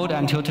 and you hold it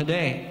until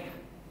today,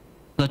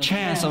 the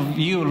chance of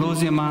you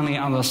losing money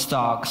on the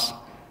stocks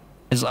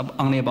is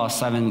only about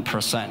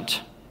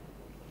 7%.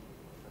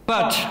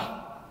 But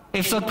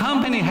if the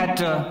company had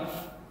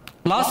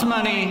lost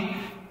money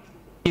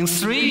in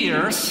 3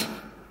 years,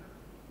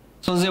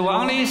 so they were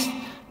only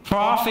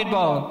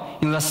profitable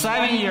in the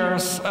 7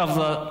 years of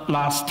the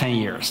last 10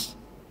 years.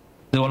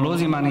 They were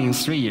losing money in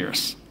 3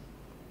 years.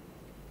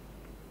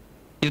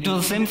 You do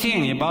the same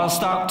thing. You bought a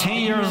stock 10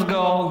 years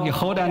ago, you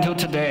hold until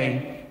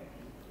today.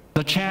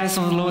 The chance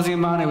of losing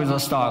money with the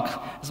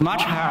stock is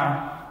much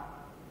higher.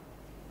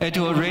 It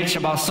will reach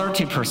about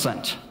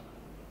 30%.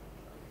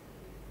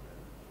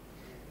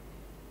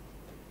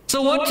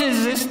 So what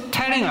is this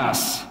telling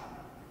us?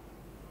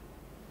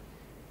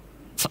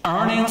 It's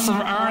earnings of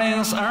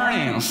earnings,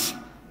 earnings.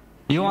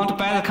 You want to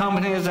buy the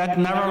companies that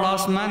never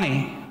lost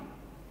money.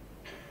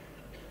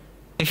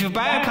 If you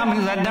buy a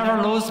company that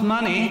never loses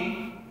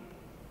money,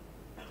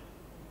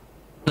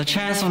 the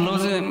chance of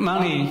losing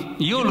money,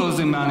 you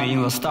losing money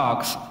in the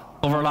stocks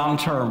over long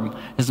term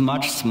is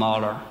much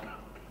smaller.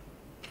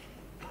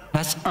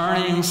 That's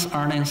earnings,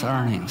 earnings,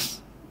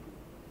 earnings.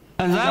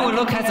 And then we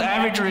look at the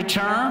average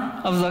return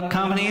of the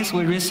companies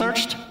we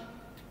researched.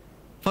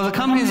 For the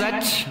companies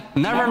that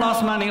never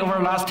lost money over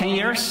the last 10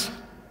 years,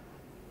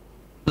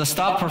 the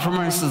stock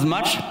performance is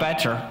much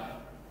better,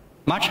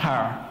 much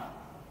higher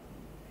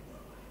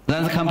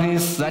than the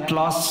companies that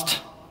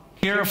lost.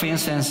 Here, for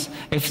instance,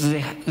 if they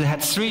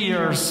had 3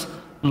 years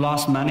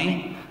lost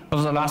money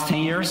over the last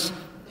 10 years,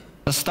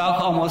 the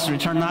stock almost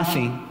returned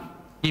nothing.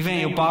 Even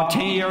you bought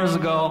 10 years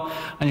ago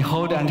and you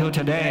hold it until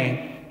today,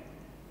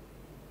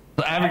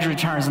 the average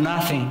return is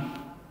nothing.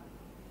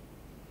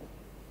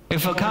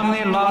 If a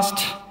company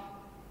lost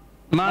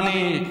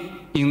money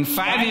in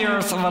 5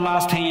 years of the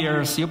last 10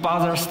 years, you buy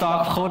their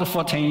stock, hold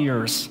for 10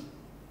 years.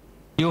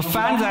 You'll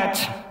find that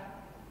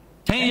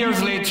 10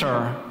 years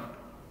later,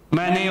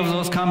 many of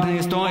those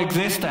companies don't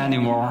exist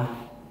anymore.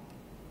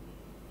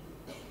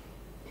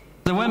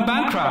 They went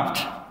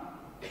bankrupt.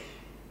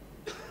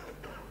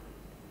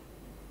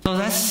 So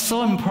that's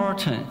so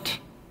important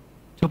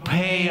to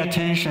pay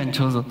attention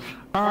to the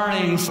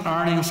earnings.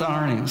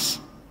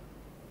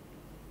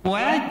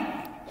 When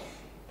I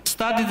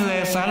studied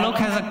this, I look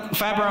at the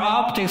fiber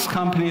optics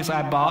companies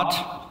I bought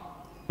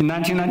in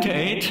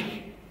 1998.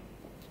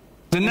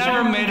 They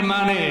never made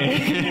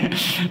money.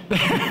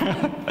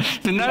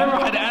 They never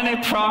had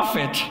any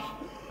profit.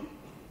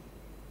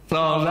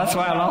 So that's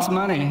why I lost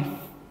money.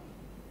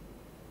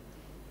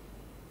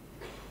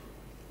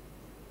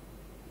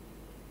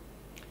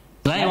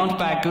 Then you want to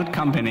buy good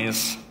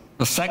companies.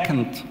 The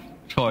second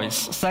choice,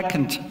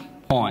 second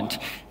point.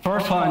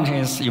 First point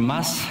is you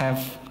must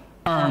have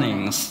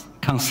earnings,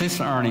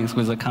 consistent earnings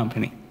with the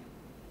company.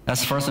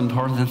 That's the first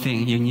important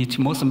thing.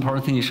 Most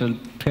important thing you should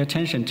pay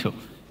attention to.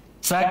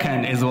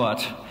 Second is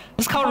what?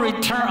 It's called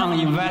return on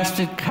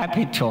invested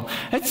capital.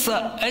 It's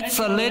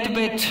a little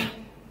bit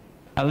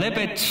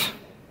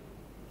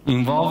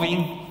involving,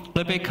 a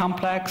little bit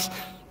complex.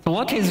 So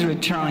what is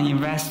return on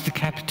invested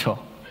capital?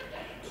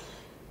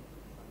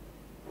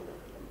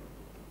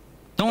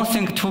 Don't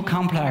think too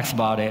complex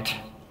about it.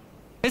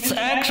 It's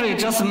actually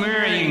just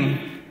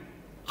mirroring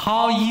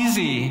how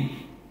easy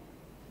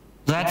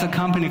that a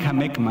company can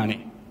make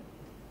money.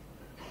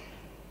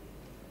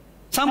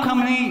 Some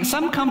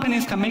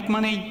companies can make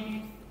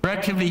money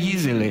relatively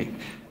easily.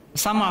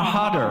 Some are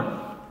harder.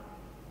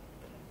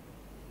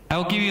 I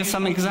will give you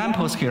some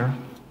examples here.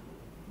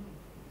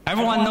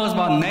 Everyone knows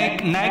about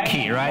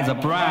Nike, right? The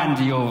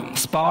brand,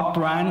 sport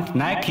brand,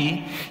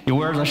 Nike. You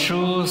wear the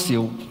shoes,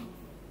 you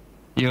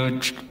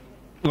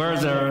wear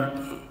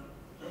the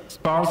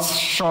sports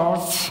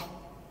shorts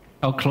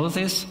or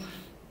clothes.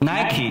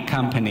 Nike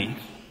company.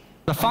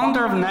 The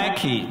founder of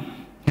Nike,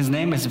 his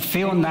name is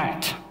Phil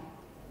Knight.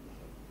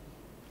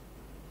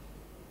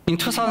 In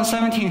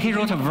 2017, he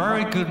wrote a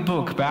very good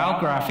book,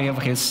 biography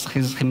of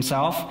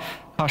himself,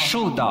 called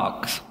Shoe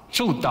Dog.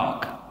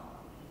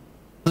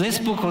 This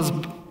book was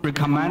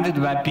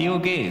recommended by Bill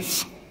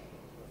Gates.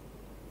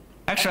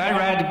 Actually, I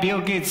read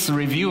Bill Gates'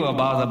 review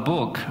about the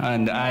book,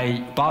 and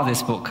I bought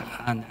this book,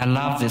 and I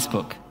love this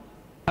book.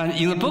 And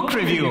in the book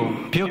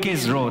review, Bill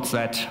Gates wrote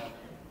that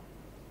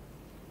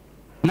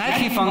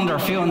Nike founder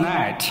Phil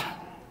Knight,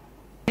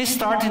 he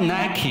started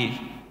Nike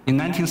in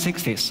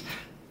 1960s.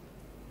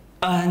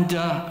 And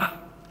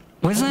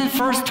within the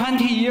first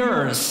 20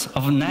 years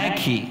of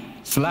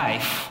Nike's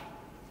life,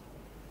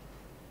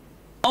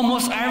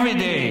 almost every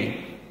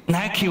day,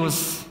 Nike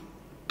was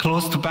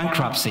close to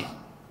bankruptcy.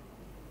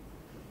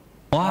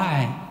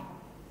 Why?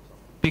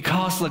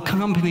 Because the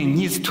company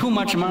needs too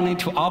much money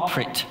to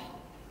operate,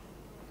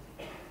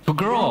 to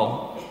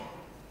grow,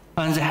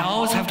 and they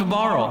always have to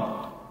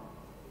borrow.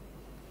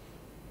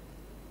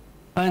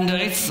 And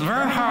it's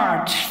very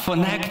hard for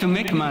Nike to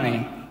make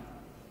money.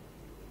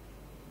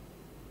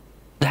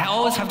 They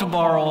always have to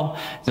borrow.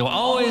 They were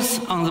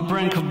always on the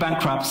brink of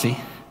bankruptcy.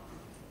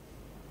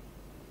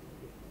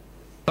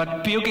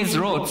 But Bill Gates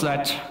wrote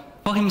that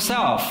for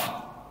himself,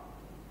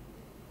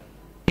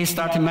 he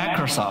started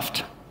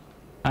Microsoft,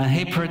 and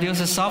he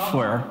produces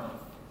software.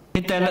 He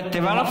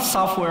develops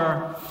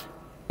software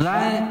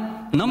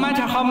that no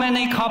matter how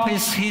many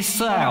copies he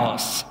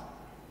sells,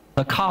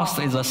 the cost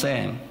is the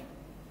same.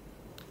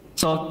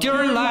 So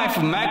during life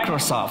of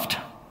Microsoft,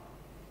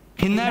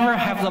 he never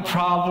had the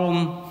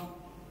problem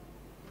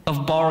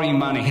of borrowing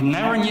money. He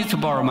never needs to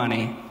borrow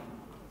money.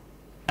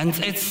 And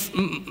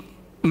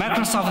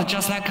Microsoft is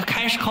just like a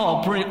cash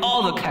cow, bring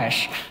all the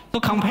cash. So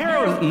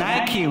compare with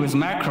Nike with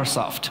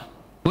Microsoft.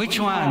 Which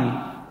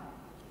one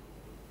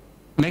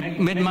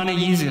made money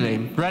easily,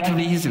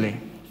 relatively easily?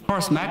 Of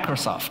course,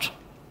 Microsoft.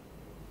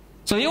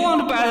 So you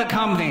want to buy the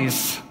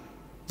companies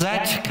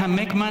that can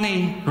make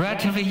money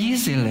relatively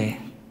easily,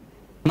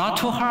 not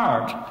too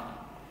hard.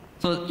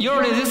 So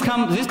usually this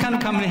kind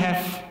of company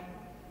have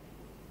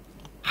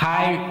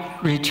high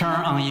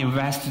return on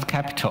invested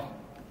capital.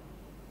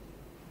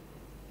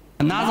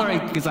 Another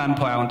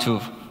example I want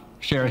to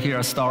share here,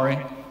 a story.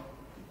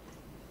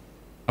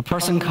 A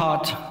person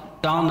called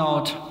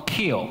Donald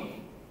Keel.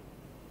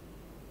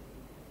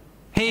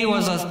 He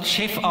was a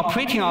chief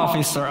operating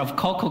officer of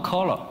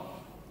Coca-Cola,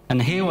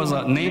 and he was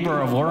a neighbor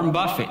of Warren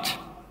Buffett.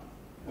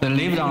 They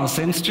lived on the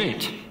same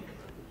street.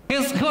 He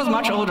was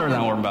much older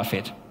than Warren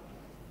Buffett.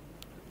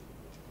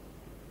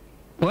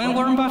 When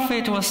Warren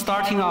Buffett was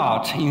starting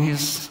out in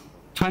his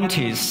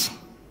 20s,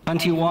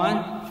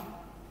 21,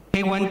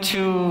 he went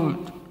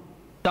to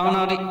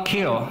Donald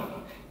Keel.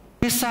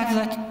 He said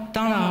that,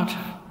 Donald,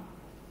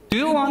 do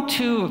you want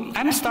to,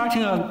 I'm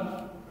starting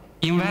an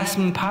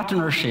investment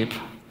partnership. Do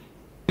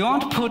you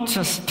want to put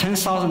just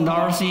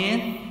 $10,000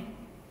 in?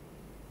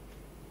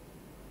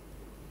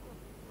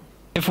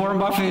 If Warren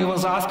Buffett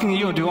was asking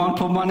you, do you want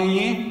to put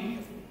money in?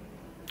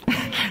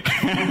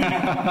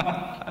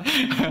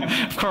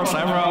 Of course,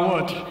 everyone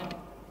would.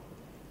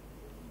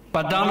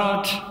 But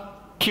Donald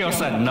Kiel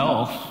said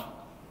no.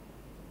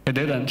 He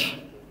didn't.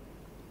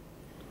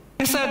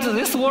 He said,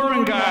 this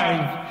Warren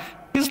guy,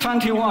 he's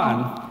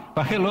 21,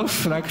 but he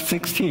looks like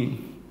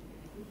 16.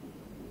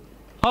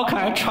 How can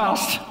I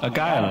trust a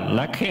guy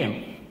like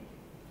him?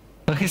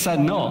 So he said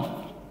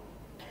no.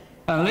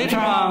 And later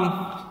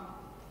on,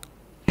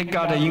 he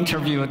got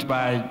interviewed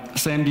by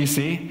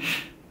CNBC.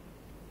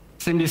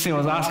 CNBC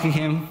was asking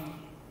him,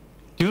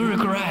 do you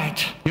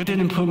regret you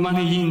didn't put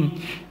money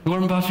in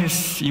Warren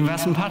Buffett's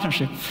investment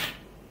partnership?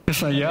 He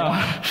said,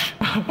 yeah,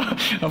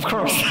 of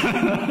course.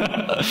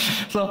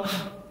 So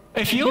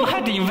if you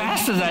had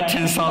invested that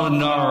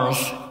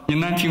 $10,000 in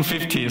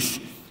 1950s,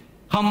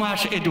 how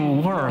much it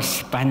would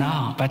worth by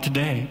now, by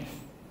today?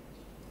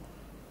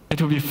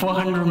 It would be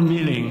 400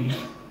 million.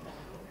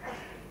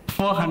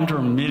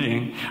 400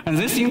 million. And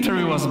this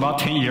interview was about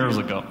 10 years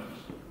ago.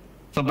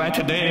 So by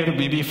today, it would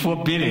be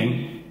 4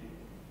 billion.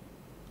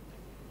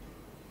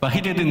 But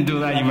he didn't do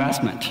that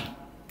investment.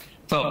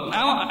 So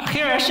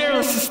here I share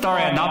this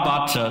story not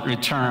about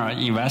return on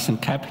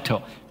investment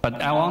capital,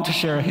 but I want to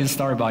share his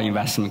story about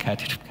investment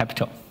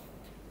capital.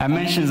 I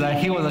mentioned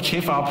that he was the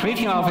chief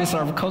operating officer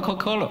of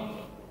Coca-Cola.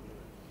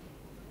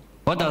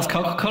 What does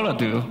Coca-Cola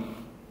do?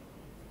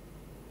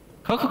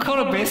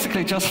 Coca-Cola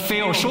basically just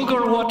fill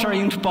sugar water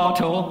into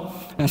bottle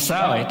and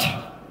sell it.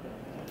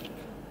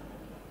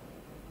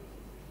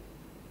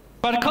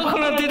 But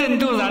Coca-Cola didn't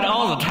do that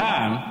all the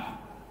time.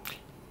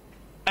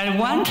 At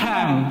one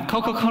time,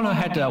 Coca-Cola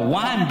had a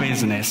wine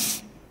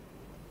business.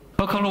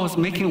 Coca-Cola was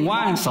making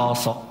wines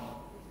also.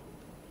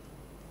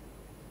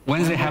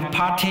 When they have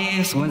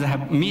parties, when they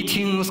have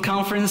meetings,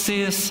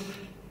 conferences,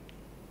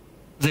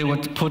 they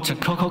would put a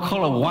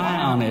Coca-Cola wine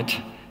on it.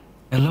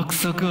 It looks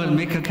so good,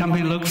 make a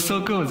company look so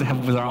good. They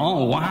have their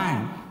own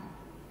wine.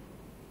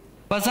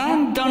 But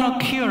then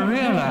Donald Kiel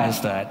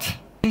realized that.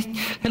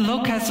 He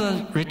looked at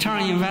the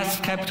return on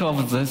invested capital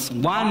of this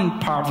one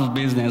part of the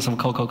business of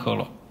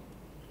Coca-Cola.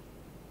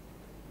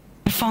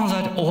 He found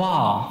that,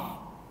 wow,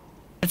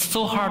 it's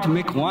so hard to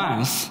make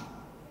wines.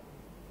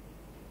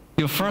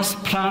 You first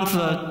plant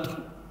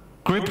the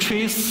grape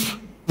trees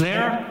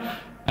there,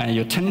 and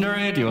you tender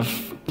it, you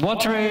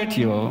water it,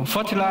 you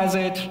fertilize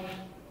it.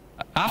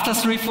 After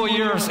 3-4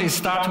 years, it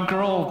starts to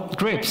grow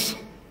grapes.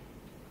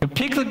 You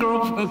pick the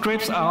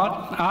grapes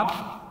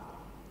up,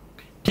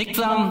 pick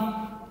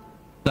them,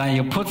 then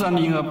you put them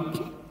in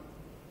a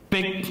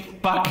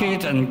big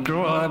bucket and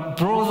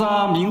brew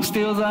them,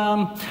 instill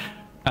them,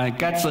 and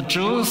get the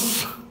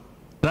juice.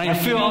 Then you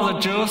fill all the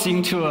juice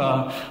into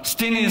a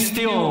stainless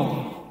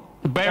steel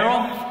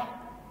barrel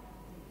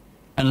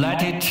and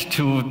let it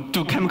to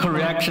do chemical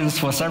reactions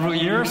for several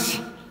years.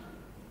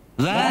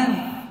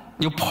 Then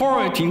you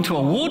pour it into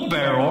a wood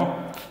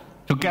barrel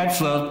to get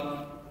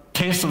the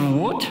taste of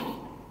wood.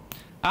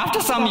 After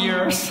some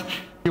years,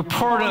 you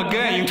pour it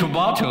again into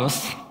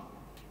bottles.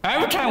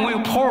 Every time when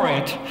you pour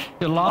it,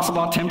 you lost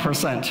about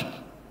 10%.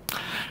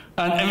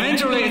 And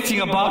eventually it's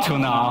in a bottle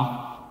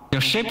now. You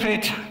ship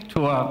it to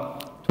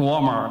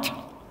Walmart.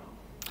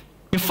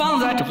 You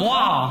found that,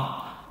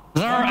 wow,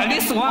 there are at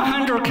least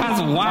 100 kinds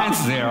of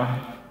wines there.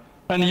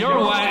 And your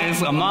wine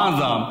is among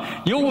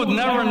them. You would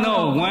never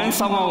know when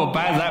someone will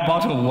buy that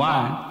bottle of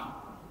wine.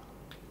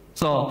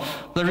 So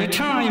the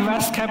return on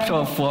invested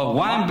capital for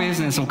wine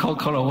business of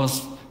Coca-Cola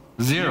was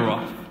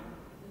 0.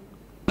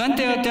 Then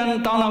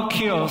Donald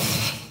Kiel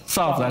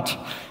thought that,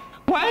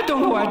 why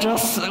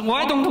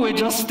don't we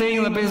just stay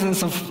in the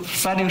business of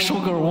selling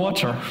sugar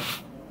water?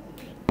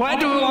 Why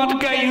do we want to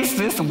get into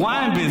this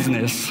wine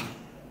business?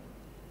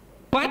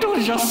 Why don't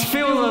we just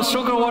fill the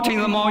sugar water in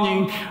the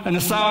morning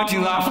and sell it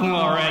in the afternoon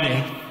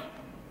already?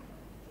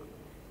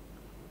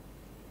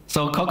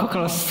 So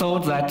Coca-Cola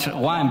sold that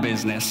wine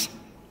business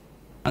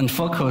and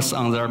focused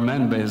on their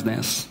main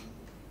business,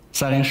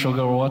 selling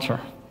sugar water.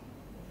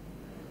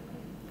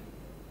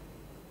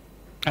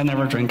 I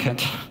never drink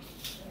it.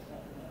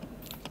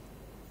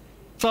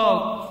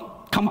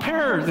 So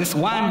compare this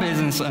wine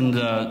business and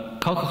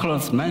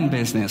Coca-Cola's main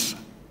business.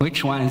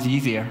 Which one is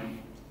easier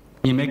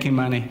in making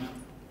money?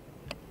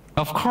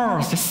 Of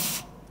course,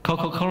 this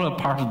Coca-Cola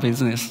part of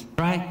business,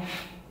 right?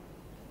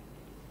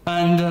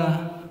 And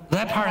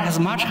that part has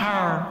much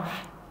higher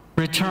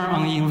return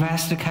on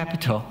invested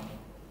capital.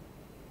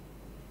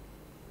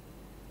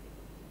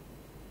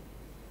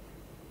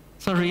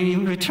 So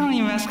return on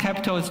invested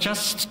capital is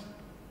just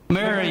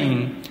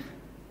mirroring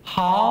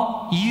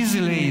how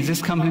easily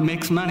this company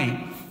makes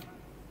money.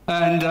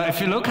 And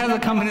if you look at the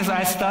companies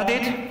I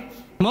studied,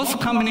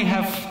 most companies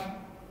have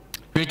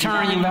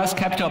return on invested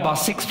capital about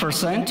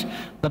 6%,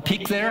 the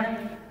peak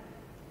there.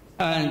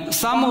 And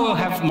some will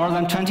have more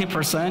than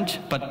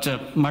 20%,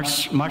 but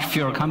much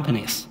fewer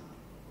companies.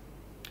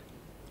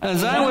 And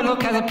then we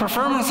look at the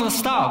performance of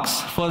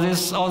stocks for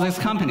all these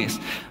companies.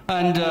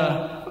 And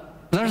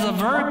there's a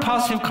very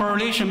positive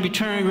correlation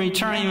between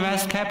return on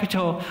invested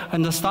capital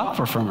and the stock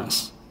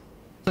performance.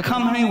 The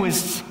company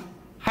with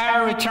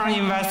higher return on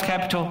invested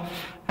capital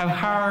have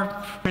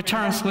higher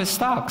returns with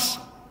stocks.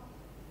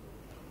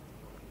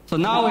 So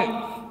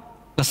now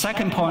the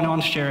second point I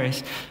want to share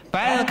is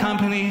buy the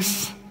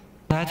companies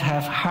that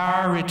have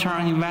higher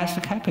return on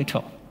invested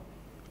capital.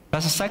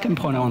 That's the second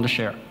point I want to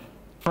share.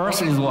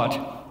 First is what?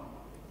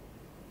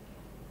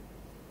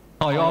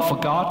 Oh, you all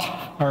forgot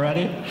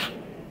already?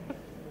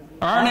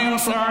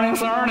 Earnings,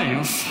 earnings,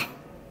 earnings.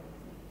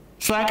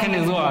 Second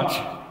is what?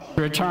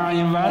 Return on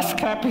invested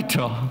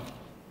capital.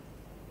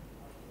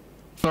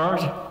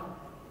 Third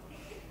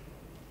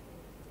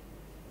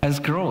is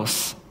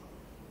growth.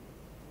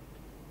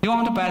 You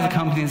want to buy the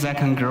companies that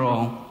can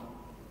grow.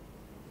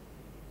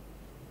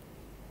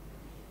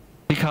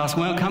 Because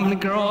when a company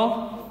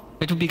grows,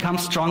 it will become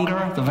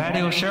stronger, the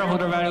value,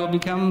 shareholder value will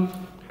become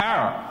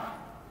higher.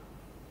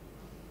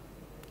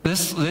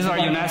 These are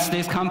United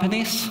States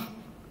companies.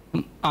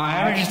 On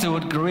average, they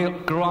would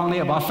grow only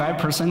about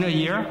 5% a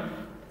year.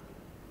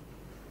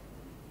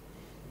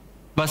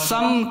 But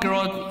some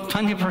grow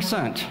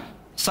 20%.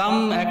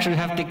 Some actually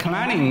have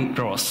declining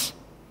growth.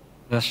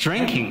 They're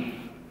shrinking.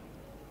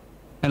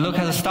 And look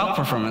at the stock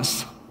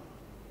performance.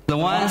 The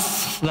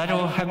ones that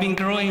have been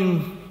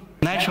growing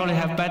naturally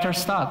have better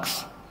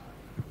stocks.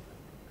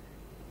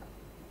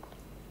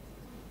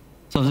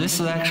 So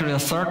this is actually the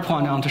third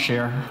point I want to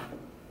share,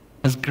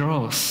 is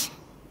growth.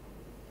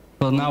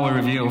 So now we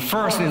review.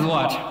 First is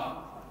what?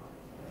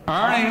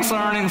 Earnings,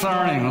 earnings,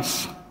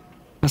 earnings.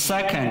 The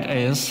second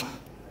is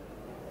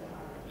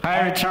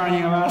high return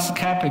on invested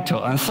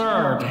capital. And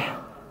third,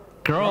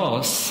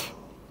 growth.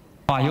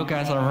 Wow, you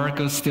guys are very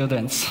good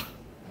students.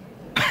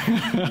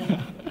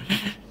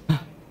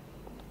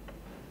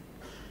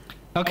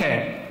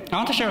 Okay, I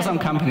want to share some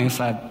companies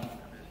that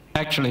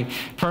actually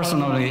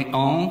personally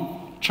own.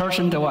 Church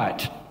and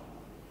Dwight.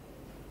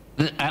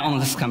 I own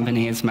this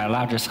company. It's my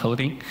largest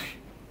holding.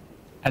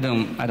 I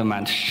don't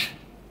mind to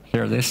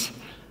share this.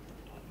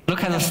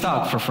 Look at the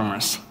stock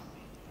performance.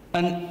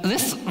 And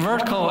this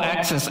vertical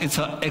axis, it's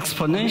an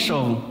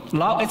exponential,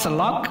 it's a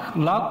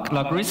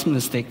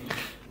logarithmic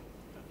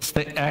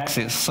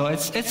axis. So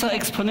it's an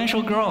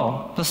exponential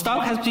growth. The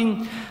stock has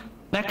been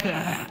like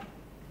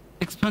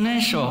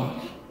exponential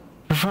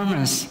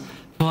performance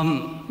for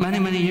many,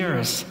 many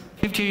years,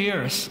 50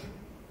 years.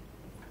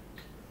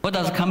 What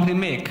does the company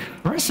make?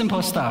 Very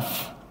simple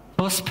stuff.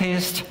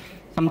 Toothpaste,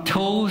 some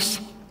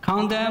tools,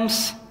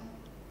 condoms.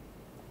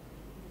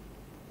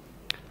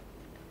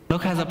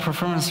 Look at the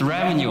performance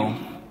revenue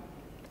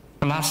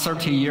the last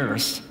 30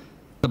 years.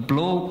 The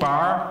blue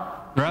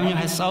bar, revenue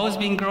has always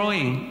been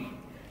growing.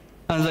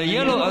 And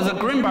the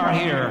green bar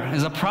here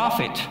is a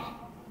profit.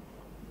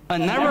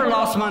 And never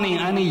lost money in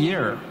any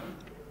year.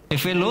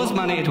 If we lose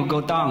money, it will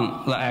go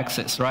down the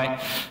axis, right?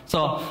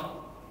 So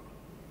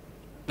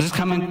this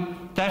company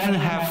definitely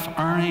have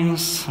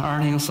earnings,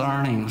 earnings,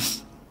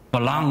 earnings for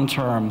long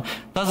term.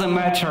 Doesn't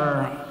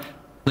matter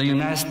the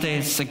United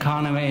States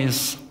economy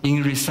is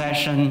in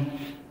recession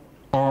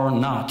or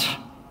not.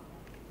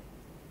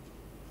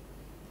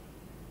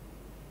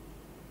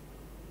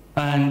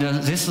 And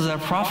this is a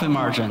profit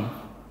margin.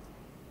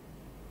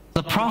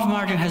 The profit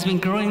margin has been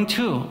growing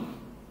too.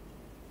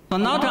 So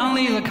not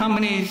only the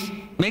company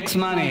makes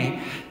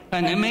money,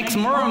 and it makes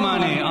more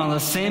money on the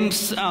same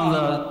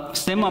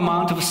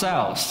amount of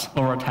sales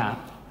over time.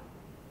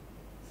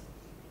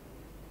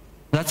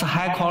 That's a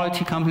high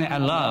quality company I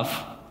love.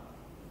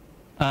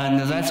 And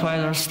that's why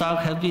their stock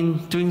has been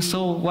doing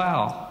so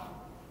well.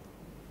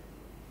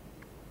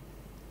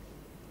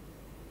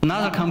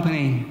 Another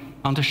company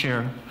I want to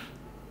share,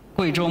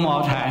 Guizhou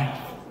Maotai.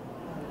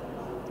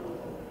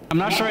 I'm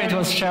not sure it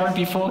was shared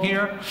before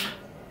here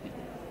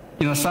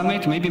in the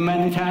summit, maybe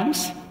many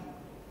times.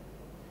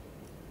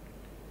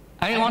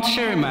 I want to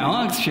share my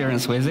own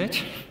experience with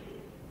it.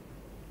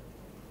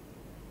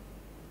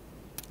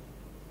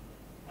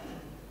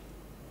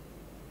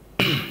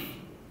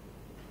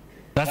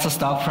 That's the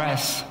stock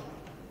price.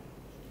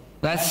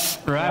 That's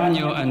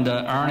revenue and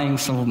the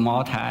earnings of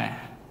Multi.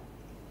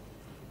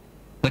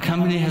 The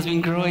company has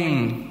been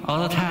growing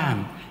all the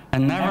time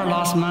and never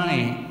lost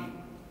money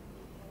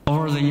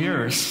over the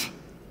years.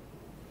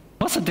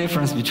 What's the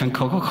difference between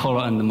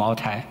Coca-Cola and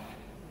Multi?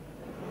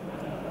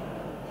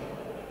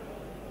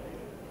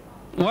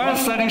 One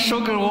is selling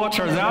sugar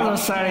water, the other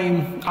is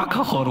selling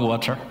alcohol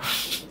water.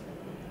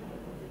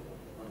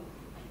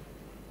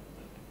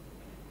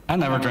 I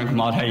never drink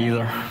Multi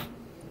either.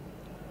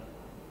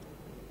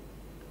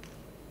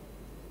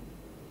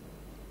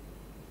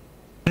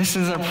 This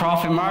is a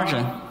profit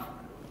margin.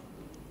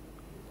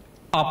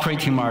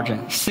 Operating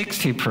margin,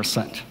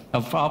 60%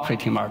 of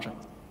operating margin.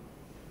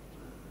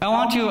 I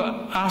want to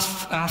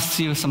ask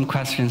you some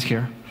questions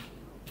here.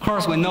 Of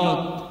course, we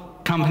know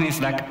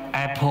companies like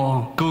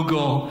Apple,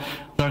 Google,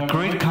 they're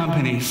great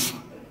companies.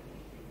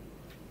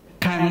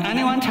 Can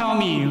anyone tell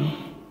me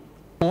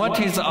what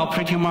is the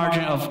operating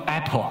margin of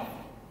Apple?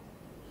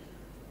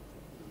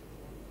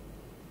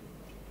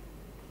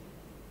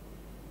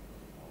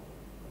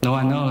 No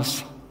one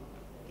knows.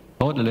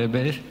 Hold a little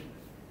bit.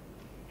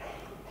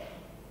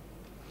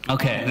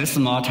 Okay, this is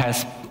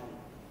Multi's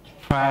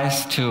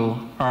price to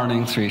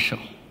earnings ratio.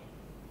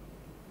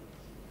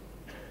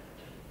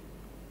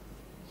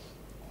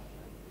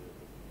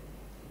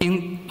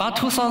 about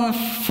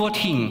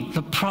 2014,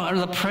 the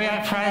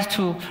price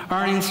to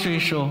earnings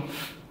ratio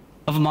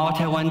of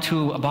Multi went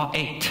to about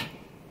 8.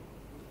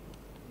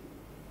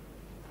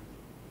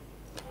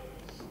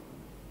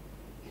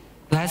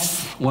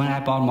 That's when I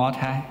bought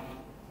Multi.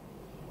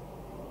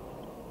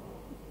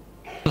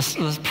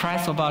 The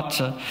price about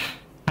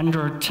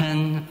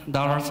 $110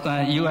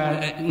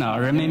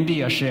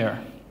 renminbi a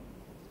share.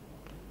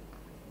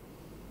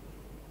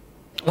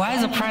 Why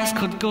the price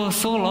could go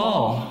so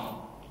low?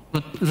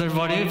 The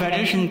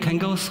valuation can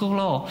go so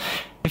low.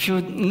 If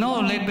you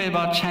know a little bit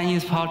about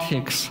Chinese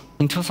politics,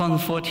 in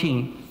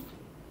 2014,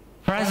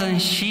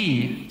 President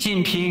Xi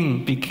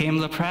Jinping became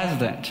the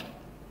president,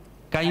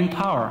 got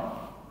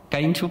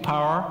into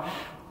power.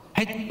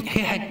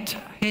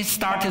 He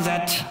started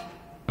that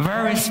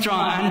very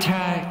strong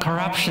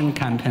anti-corruption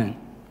campaign.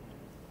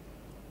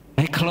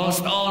 He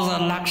closed all the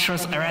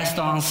luxurious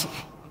restaurants,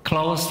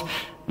 closed,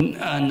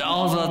 and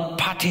all the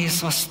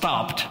parties were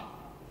stopped.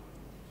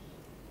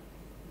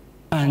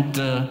 And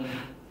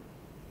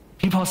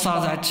people saw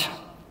that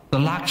the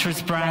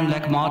luxurious brand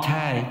like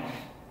Multi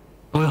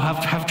will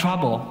have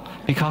trouble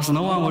because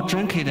no one will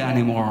drink it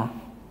anymore.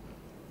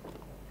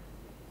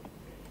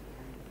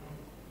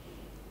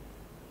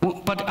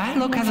 But I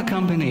look at the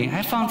company,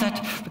 I found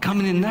that the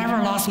company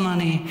never lost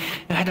money.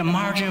 It had a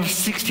margin of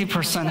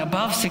 60%,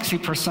 above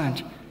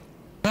 60%.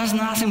 There's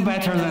nothing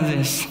better than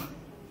this.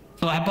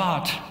 So I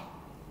bought.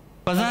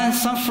 But then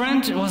some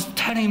friend was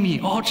telling me,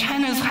 oh,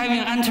 China is having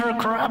an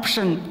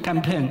anti-corruption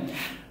campaign,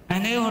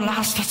 and it will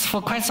last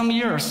for quite some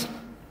years.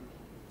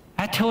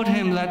 I told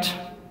him that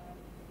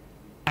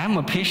I'm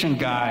a patient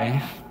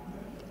guy.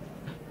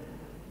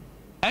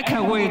 I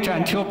can wait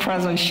until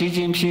President Xi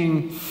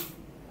Jinping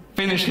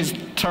finish his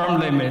term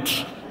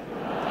limit.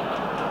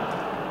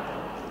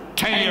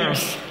 10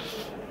 years.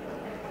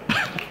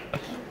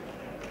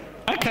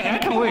 I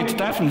can wait,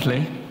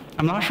 definitely.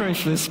 I'm not sure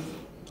if this...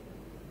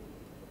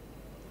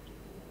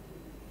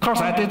 Of course,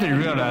 I didn't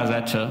realize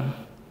that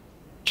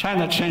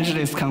China changed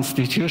its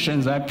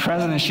constitution, that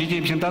President Xi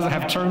Jinping doesn't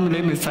have term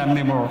limits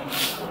anymore.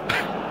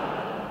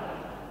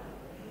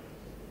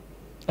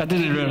 I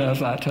didn't realize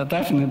that. I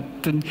definitely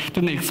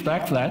didn't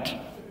expect that.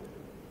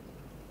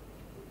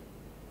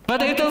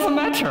 But it doesn't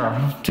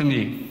matter to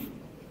me.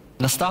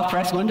 The stock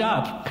price went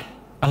up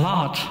a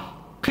lot,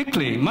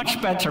 quickly, much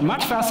better,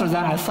 much faster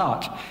than I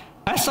thought.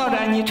 I thought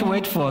I need to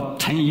wait for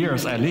 10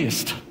 years at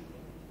least.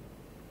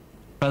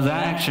 But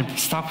then actually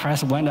stock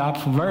price went up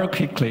very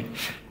quickly.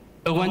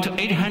 It went to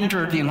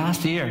 800 in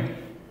last year.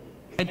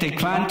 It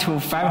declined to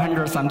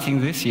 500 something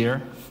this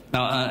year.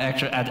 No,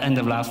 actually at the end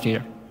of last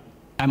year.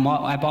 I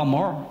bought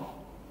more.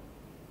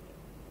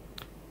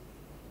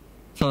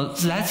 So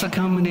that's a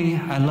company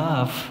I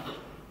love.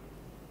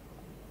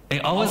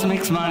 It always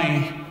makes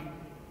money,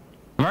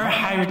 very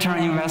high return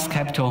on invest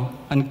capital,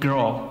 and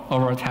grow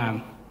over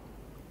time.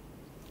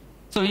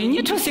 So you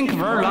need to think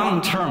very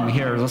long term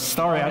here. The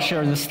story, I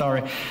share this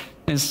story,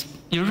 is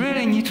you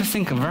really need to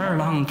think very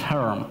long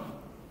term.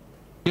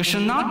 You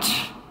should not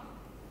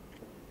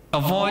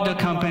avoid a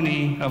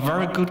company, a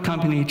very good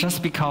company,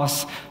 just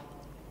because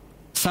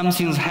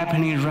something's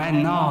happening right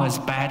now is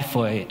bad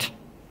for it.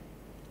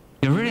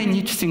 You really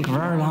need to think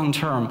very long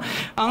term.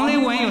 Only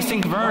when you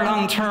think very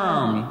long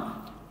term,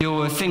 you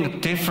will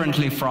think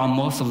differently from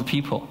most of the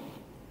people.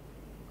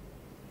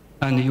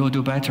 And you will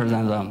do better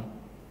than them.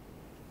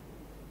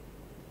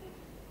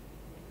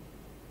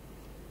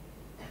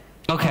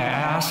 Okay,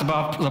 I asked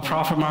about the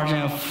profit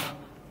margin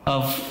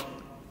of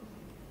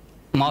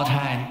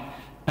Multi.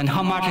 And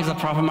how much is the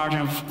profit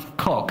margin of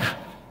Coke?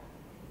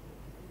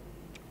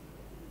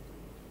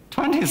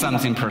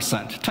 20-something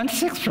percent,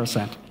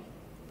 26%.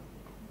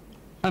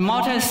 And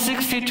Multi is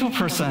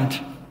 62%.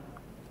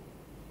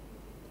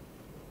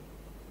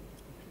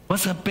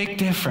 What's a big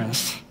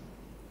difference?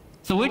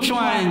 So which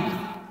one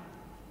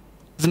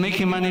is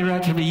making money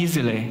relatively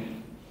easily?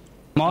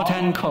 Multi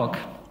and Coke?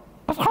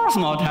 Of course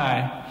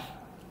Multi.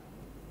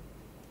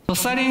 So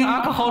selling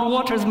alcohol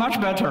water is much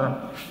better.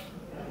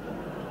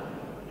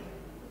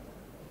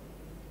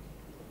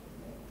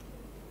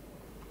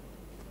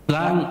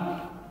 Then,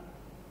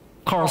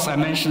 of course, I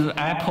mentioned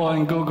Apple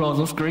and Google,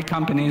 those great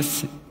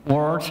companies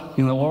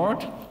in the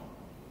world.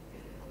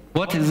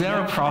 What is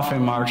their profit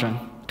margin?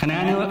 Can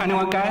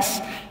anyone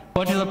guess?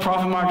 What is the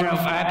profit margin of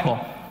Apple?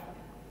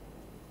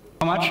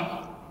 How much?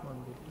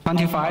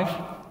 25?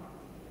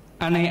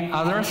 Any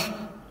others?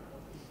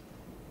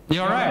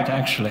 You're right,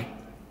 actually.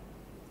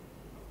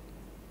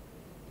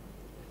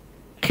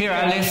 Here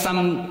I list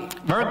some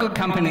very good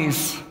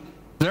companies,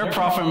 their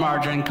profit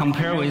margin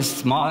compared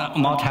with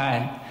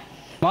Multi.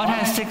 Multi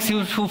is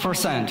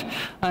 62%,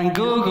 and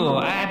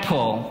Google,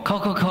 Apple,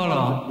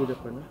 Coca-Cola,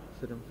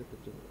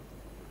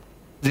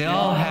 they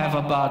all have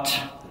about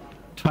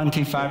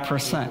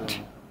 25%.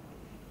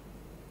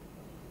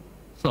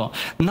 So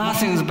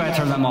nothing is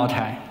better than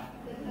Multi.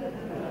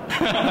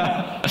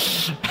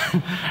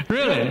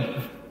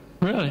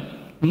 Really,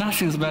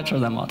 nothing is better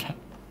than Multi.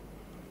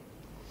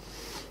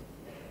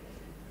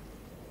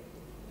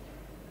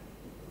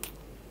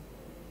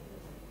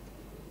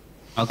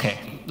 Okay,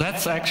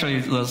 that's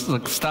actually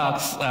the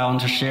stocks I want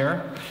to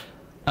share.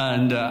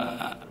 And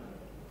I'm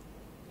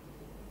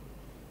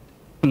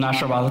not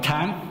sure about the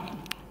time.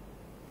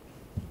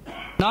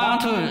 Now I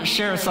want to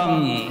share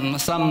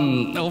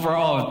some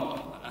overall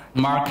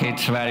market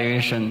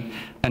valuation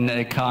and the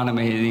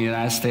economy in the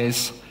United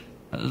States.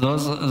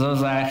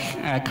 Those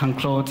I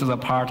conclude the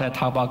part I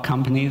talk about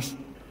companies.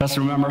 Just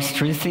remember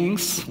three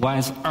things. One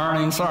is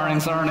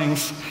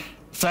earnings.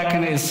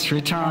 Second is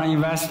return on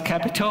invested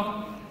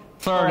capital.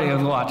 Third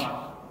is what?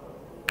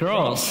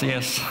 Growth,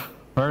 yes.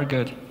 Very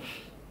good.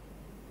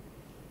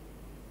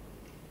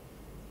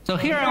 So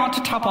here I want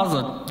to talk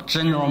about the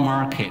general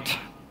market.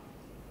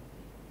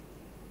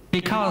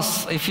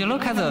 Because if you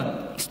look at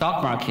the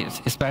stock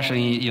market,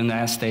 especially in the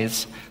United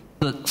States,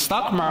 the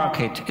stock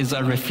market is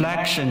a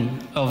reflection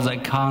of the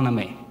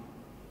economy.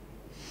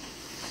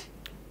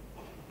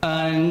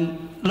 And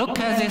look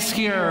at this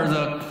here,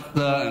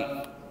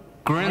 the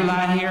green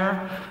line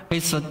here,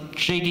 it's the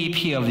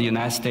GDP of the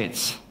United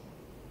States.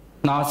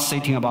 Now it's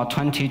sitting about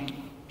 $20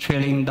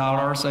 trillion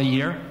a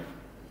year.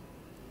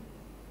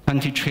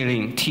 20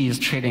 trillion, T is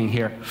trillion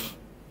here.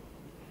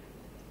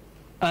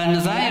 And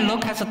then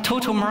look at the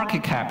total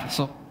market cap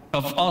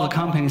of all the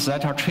companies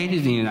that are traded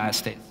in the United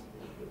States.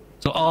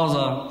 So all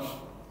the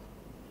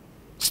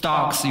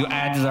stocks, you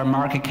add their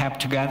market cap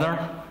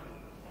together,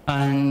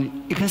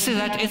 and you can see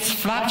that it's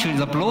fluctuating.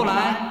 The blue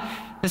line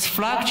is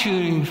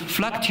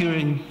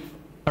fluctuating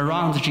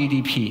around the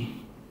GDP.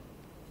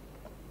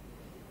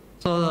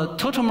 So the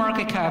total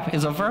market cap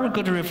is a very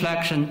good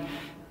reflection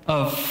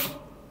of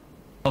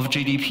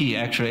GDP,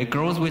 actually. It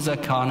grows with the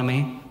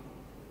economy.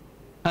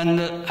 And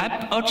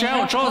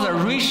I'll draw the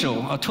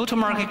ratio, a total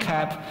market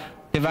cap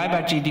divided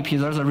by GDP.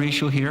 There's a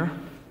ratio here.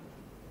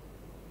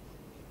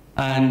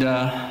 And you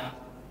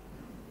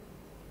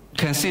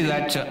can see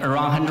that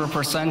around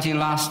 100% in the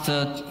last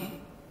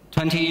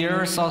 20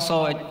 years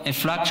also, it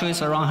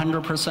fluctuates around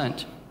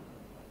 100%.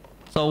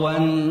 So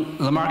when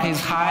the market is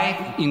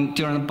high,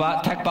 during the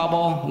tech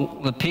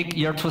bubble, the peak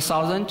year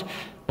 2000,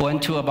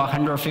 went to about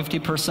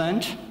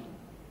 150%.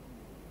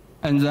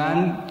 And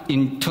then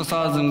in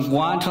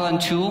 2001,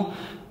 2002,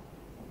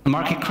 the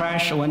market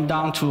crash went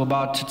down to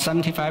about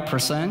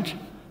 75%.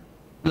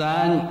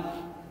 Then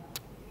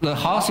the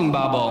housing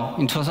bubble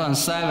in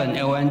 2007,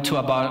 it went to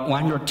about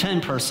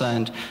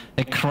 110%.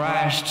 It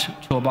crashed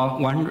to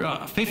about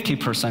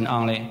 50%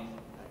 only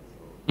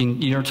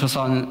in year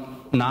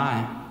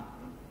 2009.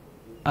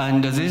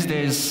 And these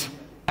days,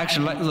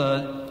 actually,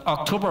 the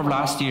October of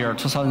last year,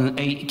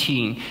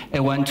 2018,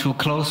 it went to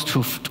close to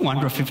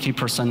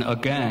 150%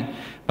 again.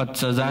 But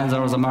then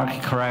there was a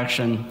market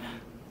correction.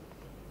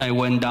 It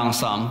went down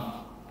some.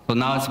 So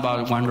now it's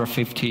about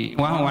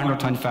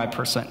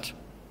 125%.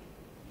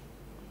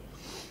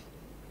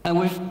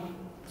 And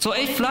so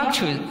it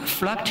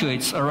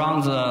fluctuates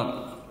around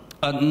the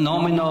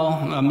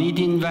nominal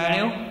median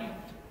value.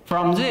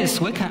 From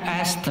this, we can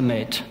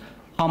estimate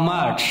how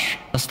much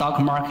the stock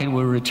market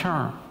will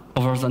return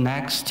over the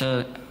next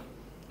 8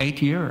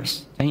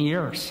 years, 10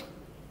 years.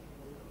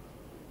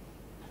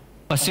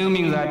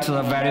 Assuming that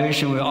the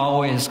valuation will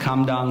always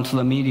come down to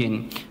the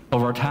median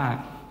over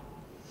time.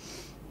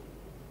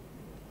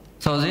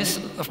 So this,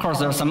 of course,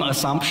 there's some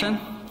assumption.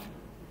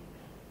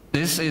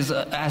 This is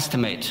an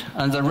estimate.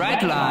 And the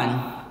red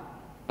line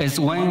is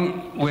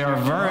when we are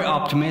very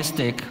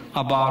optimistic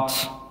about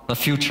the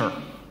future.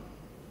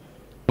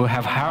 We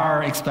have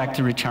higher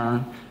expected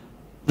return.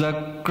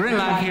 The green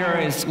line here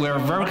is we're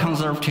very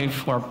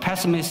conservative or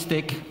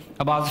pessimistic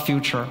about the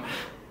future.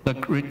 The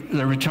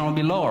return will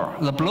be lower.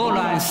 The blue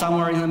line is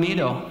somewhere in the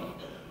middle.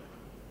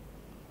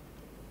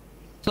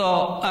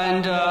 So,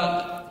 and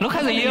look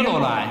at the yellow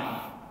line.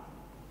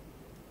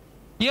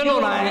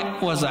 Yellow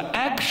line was the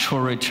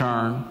actual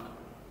return,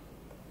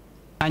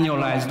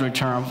 annualized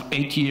return of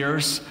 8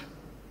 years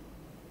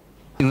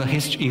in the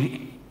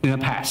history, in the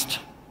past.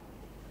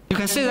 You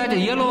can see that the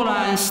yellow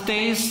line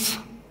stays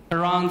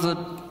around the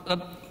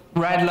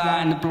red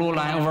line and the blue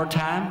line over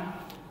time.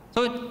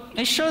 So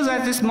it shows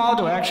that this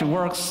model actually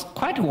works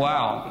quite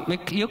well.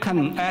 You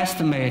can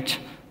estimate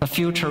the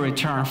future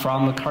return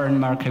from the current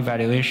market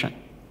valuation.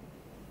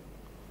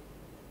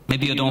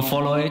 Maybe you don't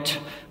follow it,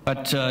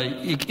 but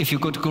if you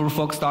go to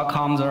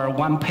GuruFocus.com, there are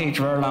one page,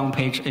 very long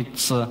page,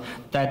 it's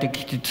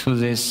dedicated to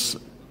this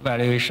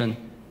valuation.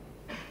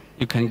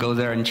 You can go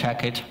there and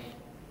check it.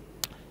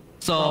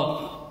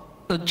 So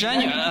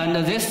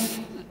this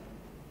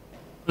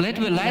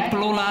little bit light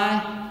blue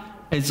line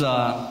is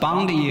a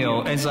bond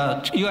yield, is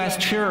a US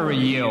Treasury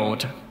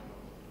yield,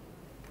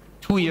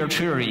 2-year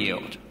Treasury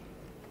yield.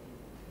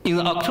 In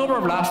October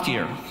of last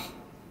year,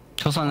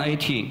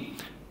 2018,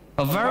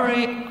 a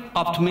very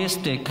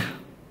optimistic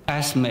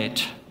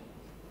estimate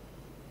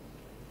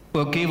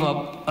will give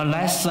up a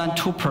less than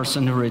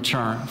 2%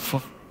 return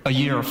for a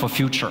year for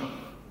future.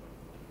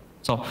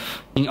 So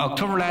in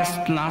October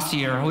last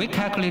year, we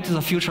calculated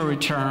the future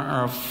return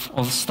of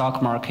the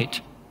stock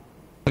market.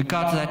 We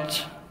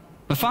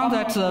found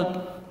that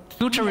the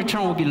future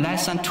return will be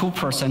less than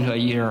 2% a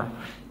year,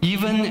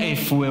 even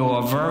if we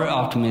were very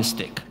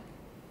optimistic.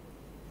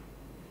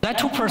 That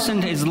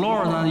 2% is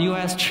lower than the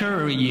US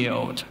Treasury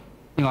yield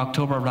in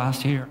October of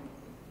last year.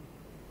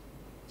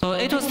 So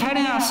it was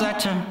telling us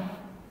that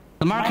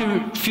the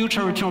market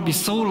future return will be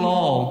so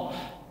low.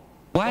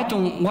 Why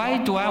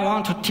do I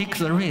want to take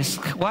the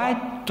risk?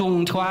 Why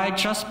don't I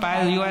just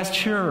buy the US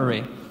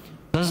Treasury?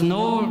 There's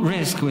no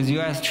risk with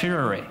US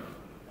Treasury.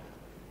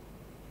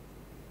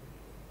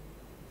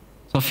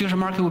 So future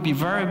market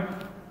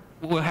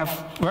will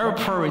have very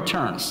poor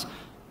returns.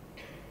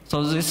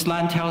 So this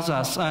line tells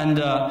us, and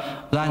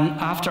then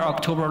after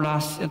October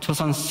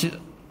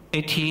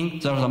 2018,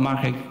 there was a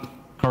market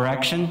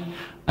correction,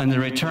 and the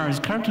return is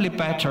currently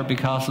better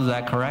because of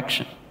that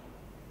correction.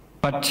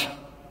 But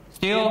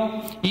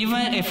still,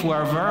 even if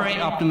we're very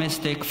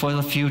optimistic for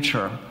the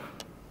future,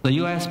 the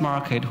US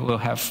market will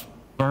have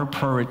very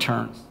poor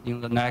returns in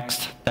the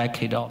next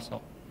decade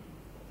also.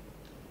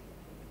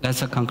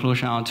 That's a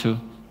conclusion I want to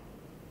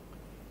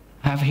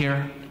have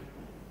here.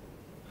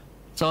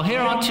 So here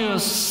I want to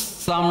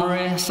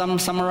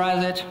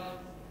summarize it.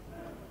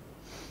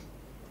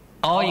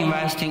 All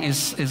investing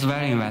is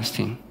value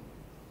investing.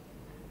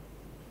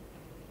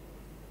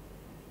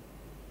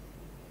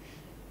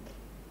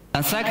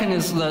 And second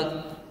is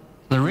the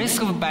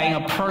risk of buying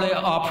a poorly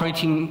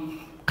operating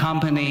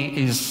company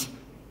is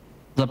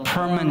the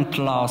permanent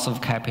loss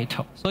of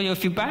capital. So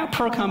if you buy a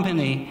poor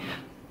company,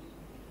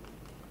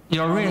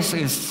 your risk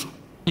is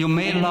you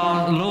may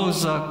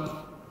lose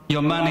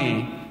your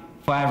money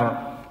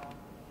forever.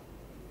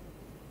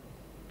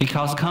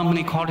 Because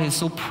company quality is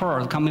so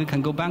poor, the company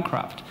can go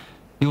bankrupt.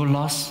 You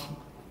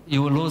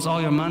will lose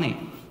all your money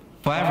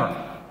forever.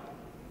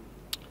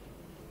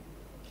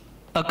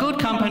 A good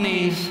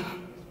company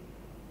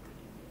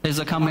is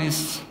a company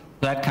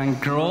that can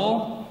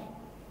grow,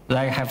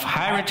 that have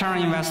high return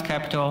on invested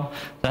capital,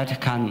 that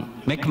can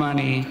make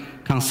money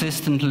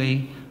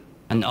consistently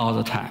and all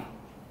the time.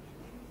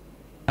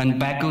 And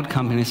buy good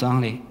companies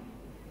only.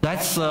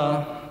 That's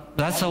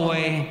a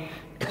way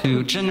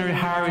to generate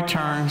higher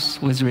returns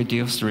with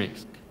reduced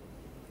risk.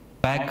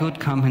 Buy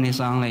good companies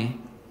only.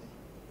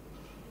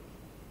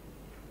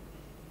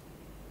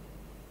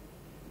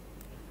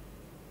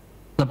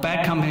 The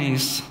bad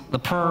companies, the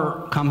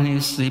poor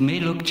companies, they may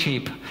look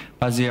cheap,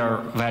 but they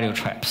are value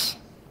traps.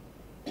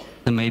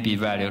 They may be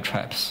value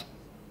traps.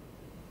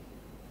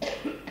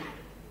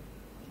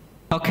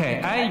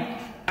 Okay,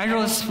 I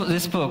wrote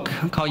this book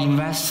called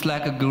Invest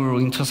Like a Guru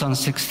in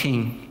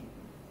 2016.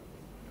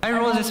 I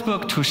wrote this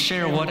book to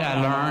share what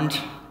I learned.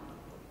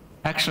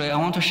 Actually, I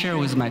want to share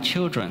with my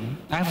children.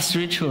 I have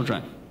 3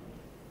 children.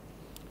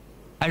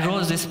 I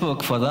wrote this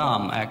book for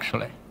them,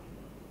 actually.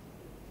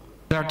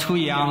 They are too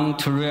young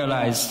to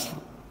realize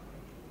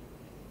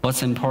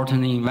what's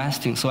important in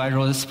investing, so I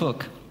wrote this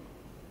book.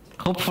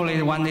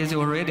 Hopefully, one day they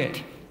will read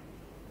it.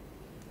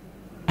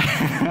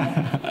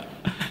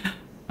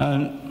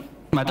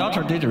 My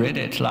daughter did read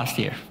it last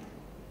year.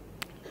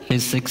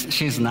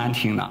 She's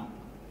 19 now.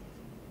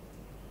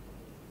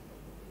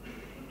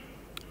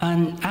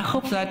 And I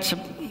hope that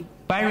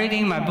by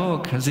reading my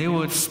book, they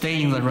would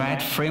stay in the right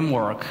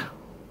framework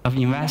of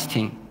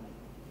investing.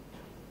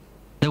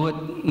 They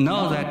would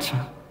know that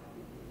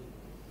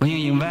when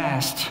you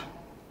invest,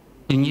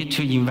 you need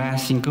to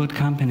invest in good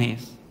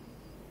companies.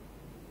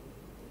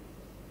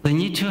 They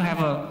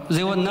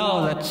would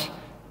know that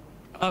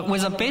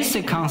with a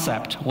basic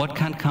concept, what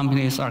kind of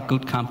companies are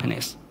good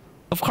companies.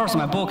 Of course,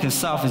 my book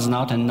itself is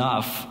not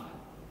enough.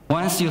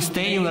 Once you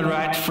stay in the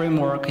right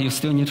framework, you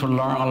still need to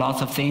learn a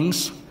lot of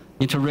things.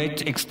 You need to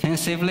read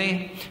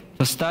extensively,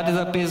 to study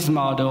the business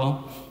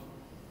model,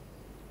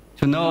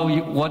 to know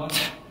what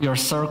your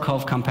circle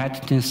of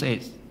competitors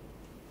is.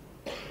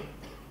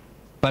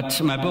 But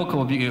my book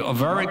will be a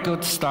very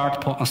good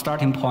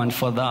starting point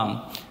for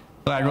them.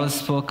 So I wrote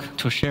this book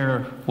to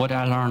share what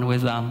I learned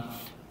with them.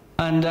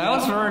 And I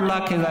was very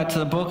lucky that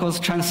the book was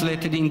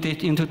translated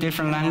into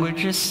different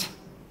languages.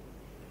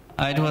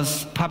 It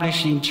was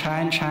published in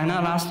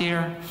China last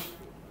year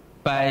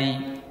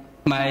by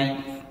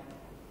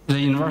the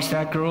university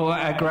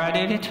I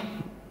graduated,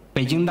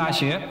 Beijing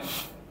Daxue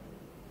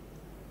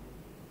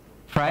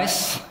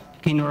Press,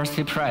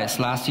 University Press.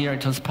 Last year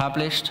it was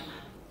published.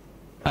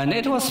 And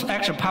it was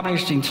actually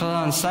published in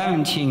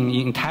 2017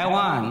 in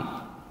Taiwan,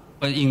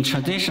 but in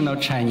traditional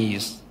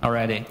Chinese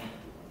already.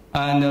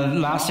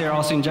 And last year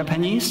also in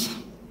Japanese,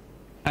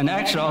 and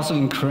actually also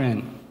in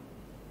Korean,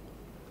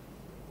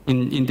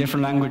 in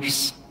different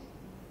languages.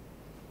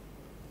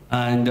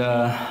 And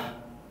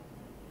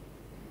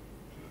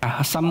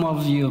some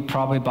of you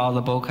probably bought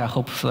the book. I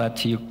hope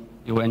that you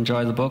will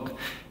enjoy the book.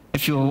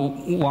 If you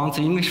want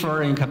the English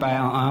version, you can buy it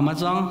on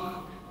Amazon.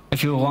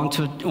 If you want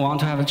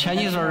to have a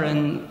Chinese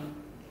version,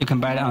 you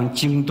can buy it on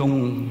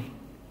Jingdong.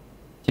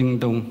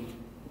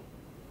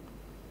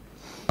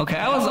 Okay,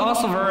 I was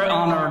also very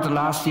honored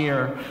last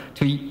year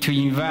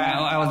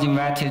I was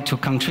invited to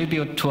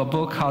contribute to a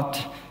book called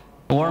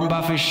The Warren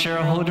Buffett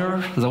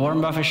Shareholder. There were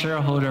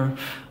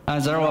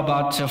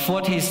about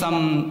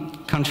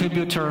 40-some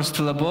contributors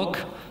to the book.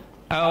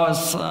 I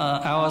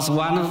was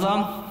one of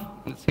them.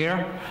 It's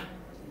here.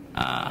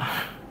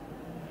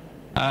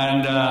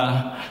 And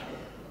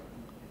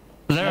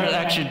there's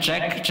actually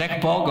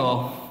Jack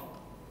Bogle.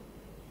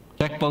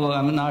 Jack Bogle,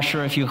 I'm not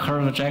sure if you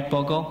heard of Jack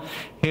Bogle.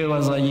 He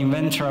was an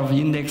inventor of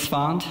index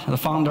fund, the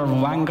founder of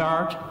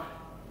Vanguard.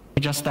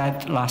 He just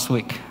died last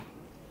week.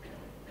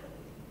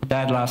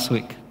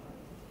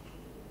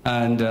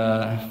 And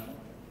yeah,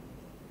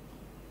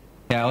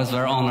 I was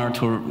very honored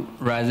to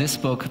write this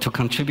book, to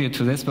contribute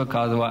to this book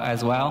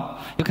as well.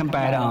 You can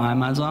buy it on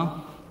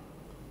Amazon.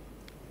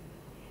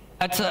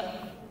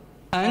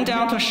 I'm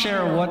down to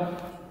share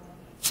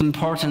what's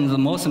important, the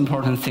most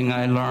important thing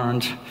I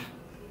learned.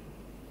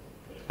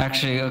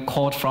 Actually, a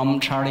quote from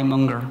Charlie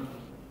Munger.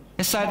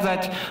 He said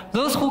that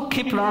those who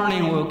keep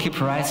learning will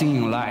keep rising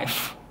in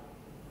life.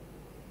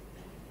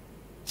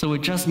 So we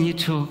just need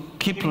to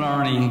keep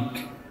learning,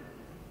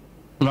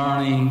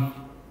 learning,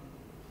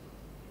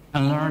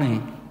 and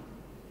learning.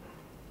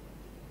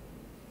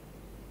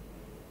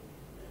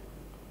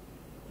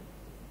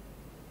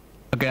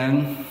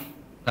 Again,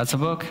 that's a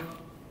book.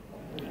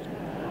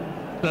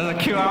 There's a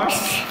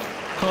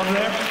QRs over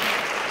there.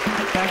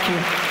 Thank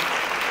you.